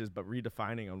and bridges, but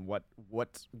redefining on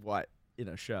what's what in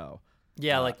a show.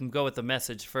 Yeah, like go with the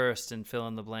message first and fill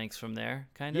in the blanks from there,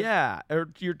 kind of. Yeah, or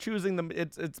you're choosing them.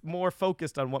 It's more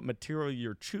focused on what material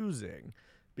you're choosing,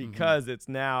 because it's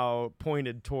now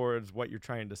pointed towards what you're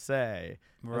trying to say,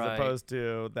 as opposed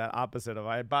to that opposite of,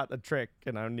 I bought a trick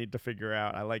and I need to figure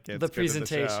out, I like it. The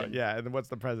presentation. Yeah, and then what's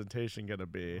the presentation going to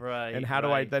be? Right. And how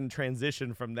do I then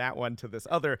transition from that one to this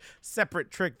other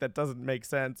separate trick that doesn't make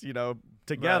sense,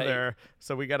 together? Right.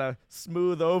 So we got to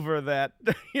smooth over that,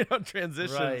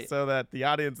 transition, so that the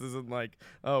audience isn't like,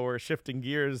 oh, we're shifting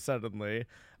gears suddenly.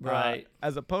 Right.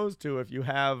 As opposed to if you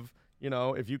have,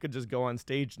 if you could just go on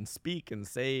stage and speak and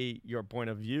say your point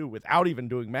of view without even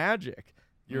doing magic,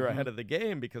 you're ahead of the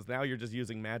game, because now you're just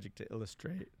using magic to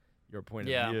illustrate your point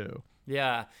of view.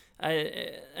 Yeah.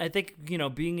 I think,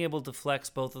 being able to flex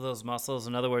both of those muscles,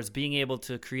 in other words, being able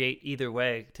to create either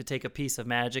way, to take a piece of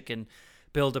magic and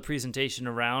build a presentation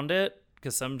around it,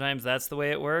 because sometimes that's the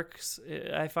way it works,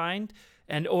 I find,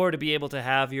 or to be able to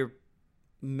have your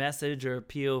message or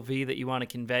POV that you want to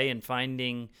convey, and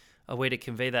finding a way to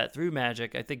convey that through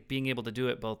magic. I think being able to do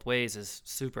it both ways is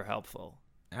super helpful.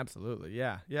 Absolutely.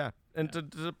 Yeah. And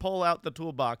to pull out the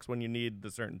toolbox when you need the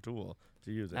certain tool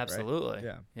to use it. Absolutely.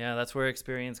 Right? Yeah, that's where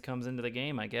experience comes into the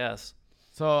game, I guess.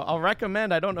 So I'll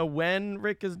recommend, I don't know when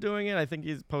Rick is doing it. I think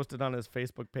he's posted on his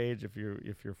Facebook page. If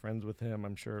you're friends with him,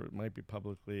 I'm sure it might be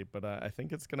publicly, but I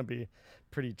think it's going to be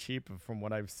pretty cheap from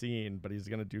what I've seen, but he's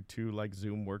going to do 2 like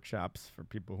Zoom workshops for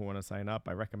people who want to sign up.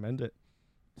 I recommend it.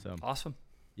 So awesome.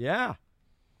 Yeah.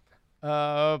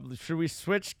 Should we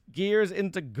switch gears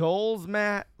into goals,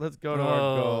 Matt? Let's go to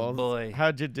our goals. Oh, boy.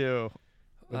 How'd you do?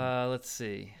 Let's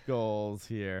see. Goals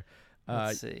here.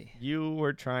 Let's see. You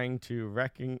were trying to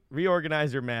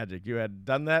reorganize your magic. You had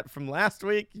done that from last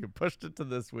week. You pushed it to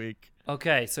this week.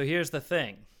 Okay, so here's the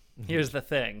thing.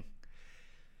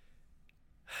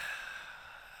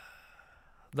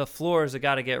 The floors have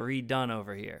got to get redone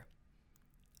over here.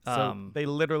 So they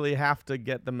literally have to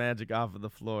get the magic off of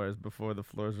the floors before the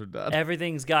floors are done.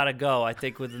 Everything's got to go, I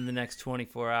think, within the next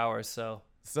 24 hours.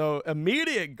 So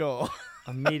immediate goal.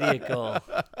 Immediate goal.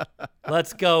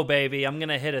 Let's go, baby. I'm going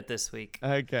to hit it this week.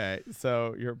 Okay,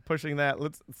 so you're pushing that.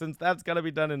 Since that's got to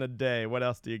be done in a day, what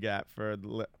else do you got for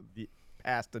the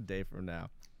past a day from now?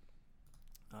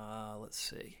 Let's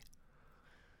see.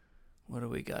 What do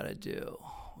we got to do?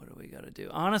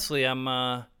 Honestly, I'm...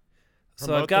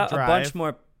 so I've got a bunch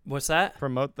more... What's that?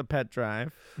 Promote the pet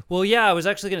drive. Well, yeah, I was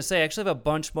actually going to say, I actually have a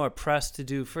bunch more press to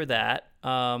do for that,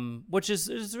 which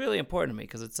is really important to me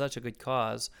because it's such a good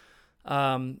cause.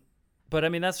 But, I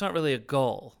mean, that's not really a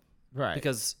goal. Right.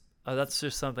 Because that's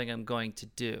just something I'm going to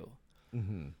do.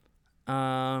 Mm-hmm.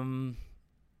 No,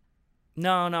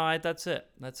 that's it.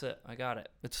 I got it.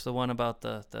 It's the one about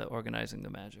the organizing the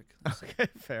magic. Okay,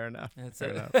 fair enough. That's fair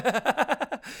it.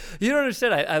 enough. You don't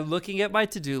understand. I'm looking at my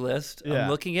to-do list. Yeah. I'm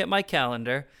looking at my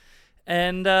calendar,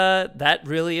 and that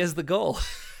really is the goal.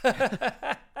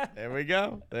 There we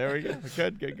go.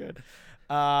 Good.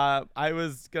 I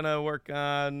was gonna work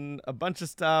on a bunch of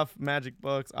stuff, magic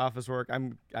books, office work.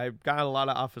 I've got a lot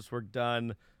of office work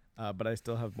done, but I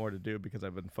still have more to do because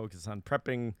I've been focused on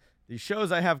prepping the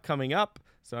shows I have coming up.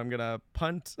 So I'm gonna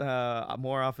punt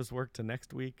more office work to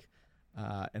next week,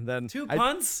 and then Two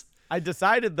punts. I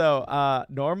decided though,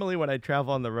 normally when I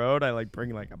travel on the road, I like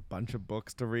bring like a bunch of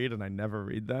books to read, and I never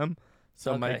read them.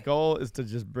 So my Okay. goal is to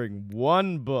just bring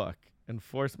one book and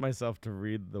force myself to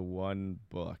read the one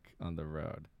book on the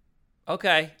road.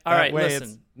 Okay. All That right. way it's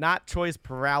Listen. not choice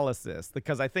paralysis,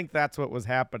 because I think that's what was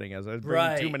happening as I was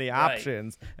bringing too Right, many right.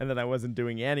 options, and then I wasn't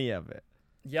doing any of it.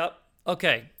 Yep.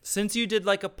 Okay. Since you did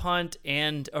like a punt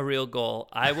and a real goal,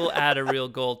 I will add a real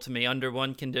goal to me under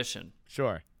one condition.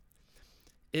 Sure.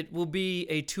 It will be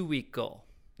a 2-week goal.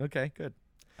 Okay, good.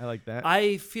 I like that.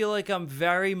 I feel like I'm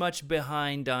very much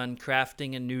behind on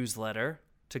crafting a newsletter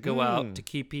to go out to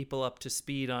keep people up to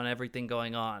speed on everything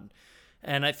going on.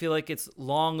 And I feel like it's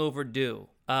long overdue,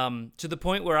 to the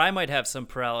point where I might have some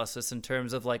paralysis in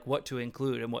terms of like what to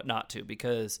include and what not to,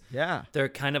 because Yeah. there are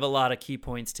kind of a lot of key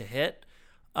points to hit.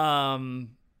 So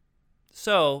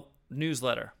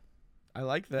newsletter. I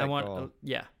like that I want, goal.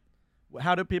 yeah.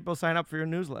 How do people sign up for your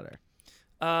newsletter?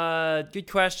 Good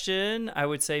question. I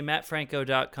would say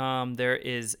mattfranco.com. There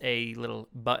is a little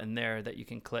button there that you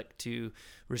can click to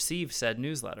receive said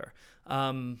newsletter.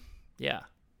 Yeah.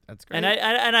 That's great.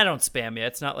 And I don't spam you.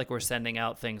 It's not like we're sending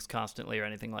out things constantly or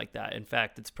anything like that. In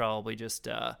fact, it's probably just,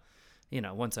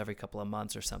 once every couple of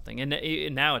months or something.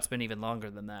 And now it's been even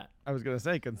longer than that. I was gonna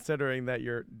say, considering that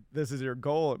this is your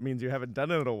goal, it means you haven't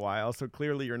done it in a while. So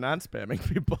clearly, you're not spamming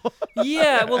people.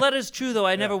 Yeah, well, that is true, though.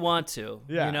 I never want to.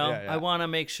 Yeah, Yeah. yeah. I want to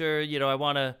make sure, I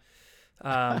want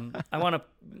to,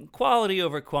 quality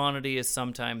over quantity is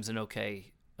sometimes an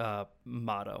okay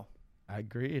motto.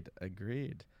 Agreed.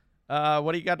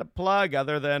 What do you got to plug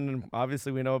other than,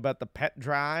 obviously, we know about the pet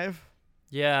drive?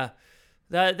 Yeah,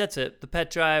 that's it. The Pet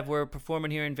Drive, we're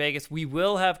performing here in Vegas. We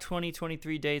will have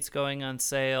 2023 dates going on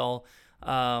sale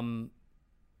in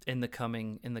the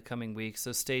coming weeks,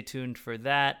 so stay tuned for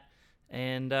that.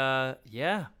 And the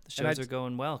shows are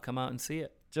going well. Come out and see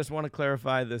it. Just want to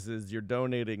clarify, you're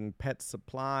donating pet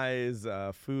supplies,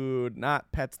 food, not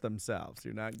pets themselves.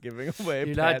 You're not giving away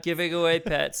You're pets. not giving away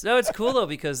pets. No, it's cool though,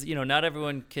 because not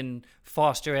everyone can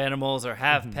foster animals or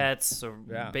have pets or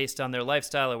based on their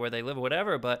lifestyle or where they live or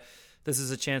whatever, but this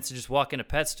is a chance to just walk in a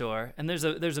pet store, and there's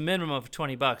a minimum of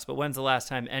 $20. But when's the last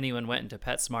time anyone went into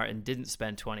PetSmart and didn't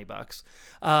spend $20?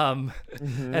 And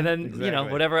then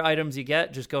exactly. whatever items you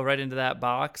get, just go right into that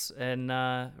box, and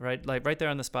right there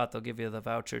on the spot, they'll give you the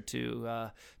voucher to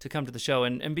come to the show.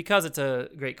 And because it's a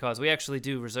great cause, we actually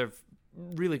do reserve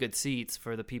really good seats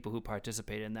for the people who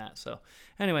participate in that. So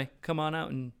anyway, come on out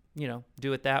and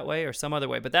do it that way or some other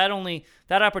way. But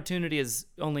that opportunity is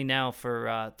only now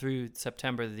for through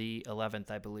September the 11th,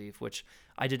 I believe, which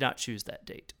I did not choose that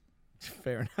date.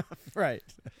 Fair enough. Right.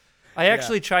 I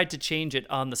actually tried to change it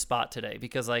on the spot today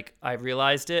because I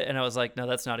realized it and I was like, no,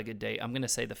 that's not a good date. I'm going to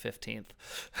say the 15th.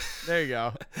 There you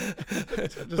go.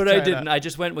 But I didn't. I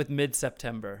just went with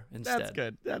mid-September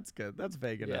instead. That's good. That's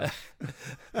vague enough.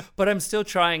 But I'm still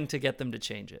trying to get them to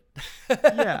change it.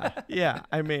 Yeah.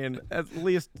 I mean, at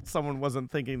least someone wasn't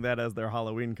thinking that as their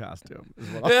Halloween costume. Is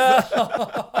what I'm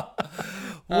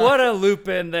What a loop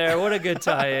in there. What a good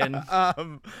tie-in. I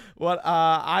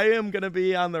am going to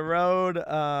be on the road.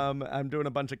 I'm doing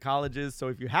a bunch of colleges. So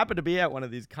if you happen to be at one of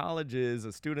these colleges,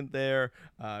 a student there,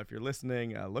 if you're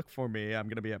listening, look for me. I'm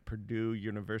going to be at Purdue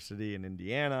University in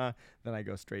Indiana. Then I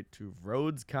go straight to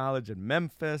Rhodes College in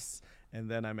Memphis. And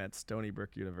then I'm at Stony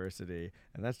Brook University,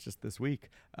 and that's just this week.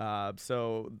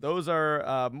 So those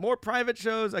are more private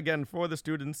shows, again, for the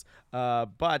students.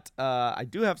 But I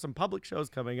do have some public shows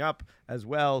coming up as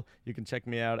well. You can check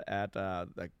me out at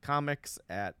the comics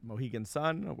at Mohegan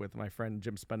Sun with my friend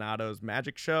Jim Spanato's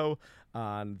Magic Show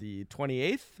on the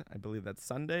 28th. I believe that's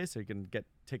Sunday, so you can get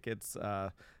tickets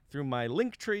through my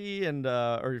link tree, and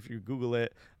or if you Google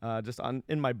it, just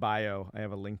in my bio, I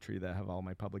have a link tree that have all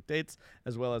my public dates,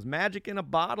 as well as Magic in a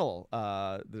Bottle,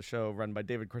 the show run by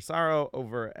David Corsaro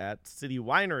over at City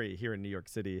Winery here in New York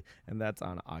City, and that's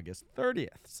on August 30th.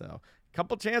 So a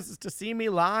couple chances to see me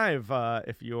live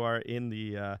if you are in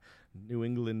the New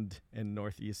England and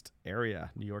Northeast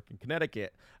area, New York and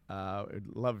Connecticut. I'd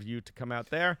love you to come out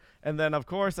there. And then, of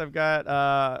course, I've got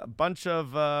a bunch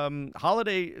of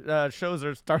holiday shows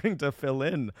are starting to fill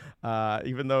in,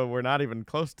 even though we're not even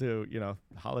close to,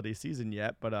 holiday season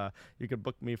yet. But you can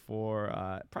book me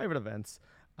for private events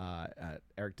at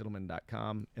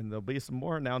ericdiddleman.com. And there'll be some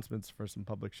more announcements for some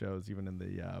public shows, even in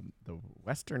the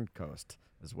Western Coast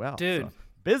as well. Dude. So,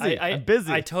 busy. I'm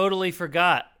busy. I totally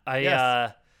forgot.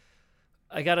 Yes.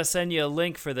 I got to send you a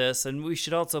link for this, and we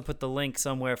should also put the link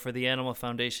somewhere for the Animal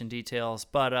Foundation details.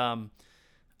 But I'm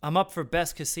up for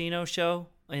Best Casino Show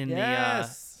in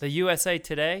the USA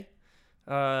Today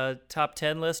top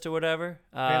 10 list or whatever.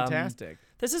 Fantastic.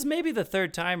 This is maybe the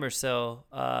third time or so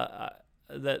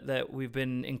that we've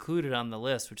been included on the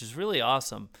list, which is really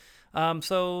awesome.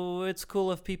 So it's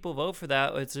cool if people vote for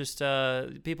that. It's just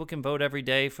people can vote every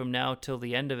day from now till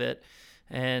the end of it.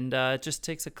 And it just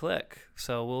takes a click.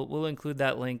 So we'll include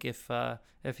that link if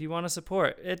you want to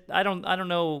support it. I don't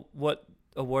know what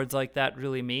awards like that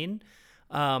really mean,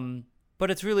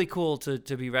 but it's really cool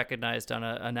to be recognized on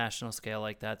a national scale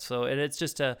like that. So it's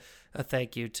just a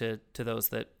thank you to those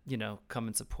that come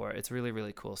and support. It's really,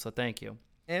 really cool. So thank you.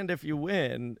 And if you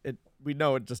win, we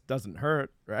know it just doesn't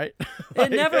hurt, right?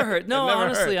 It never hurt. No,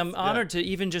 honestly, hurts. I'm honored to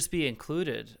even just be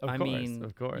included. Of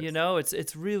course.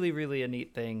 It's really, really a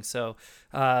neat thing. So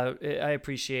I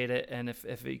appreciate it. And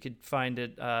if you could find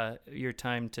it, your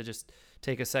time to just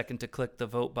take a second to click the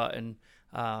vote button,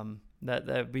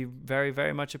 that'd be very,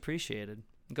 very much appreciated.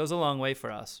 It goes a long way for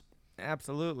us.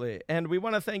 Absolutely. And we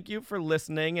want to thank you for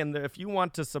listening. And if you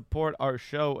want to support our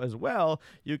show as well,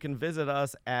 you can visit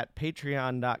us at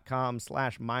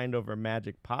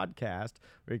patreon.com/mindovermagicpodcast,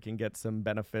 where you can get some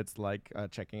benefits like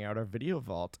checking out our video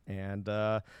vault and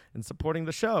supporting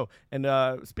the show. And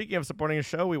speaking of supporting a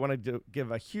show, we want to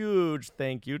give a huge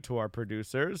thank you to our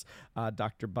producers,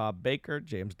 Dr. Bob Baker,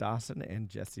 James Dawson, and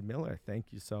Jesse Miller.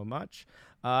 Thank you so much.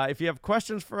 If you have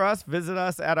questions for us, visit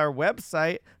us at our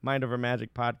website,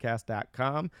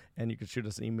 mindovermagicpodcast.com, and you can shoot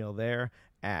us an email there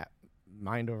at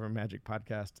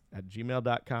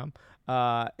mindovermagicpodcast@gmail.com.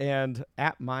 And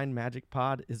at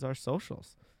mindmagicpod is our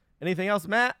socials. Anything else,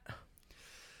 Matt?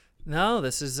 No,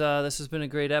 this has been a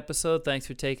great episode. Thanks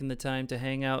for taking the time to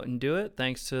hang out and do it.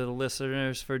 Thanks to the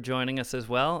listeners for joining us as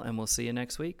well, and we'll see you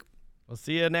next week. We'll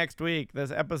see you next week.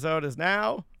 This episode is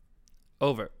now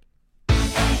over.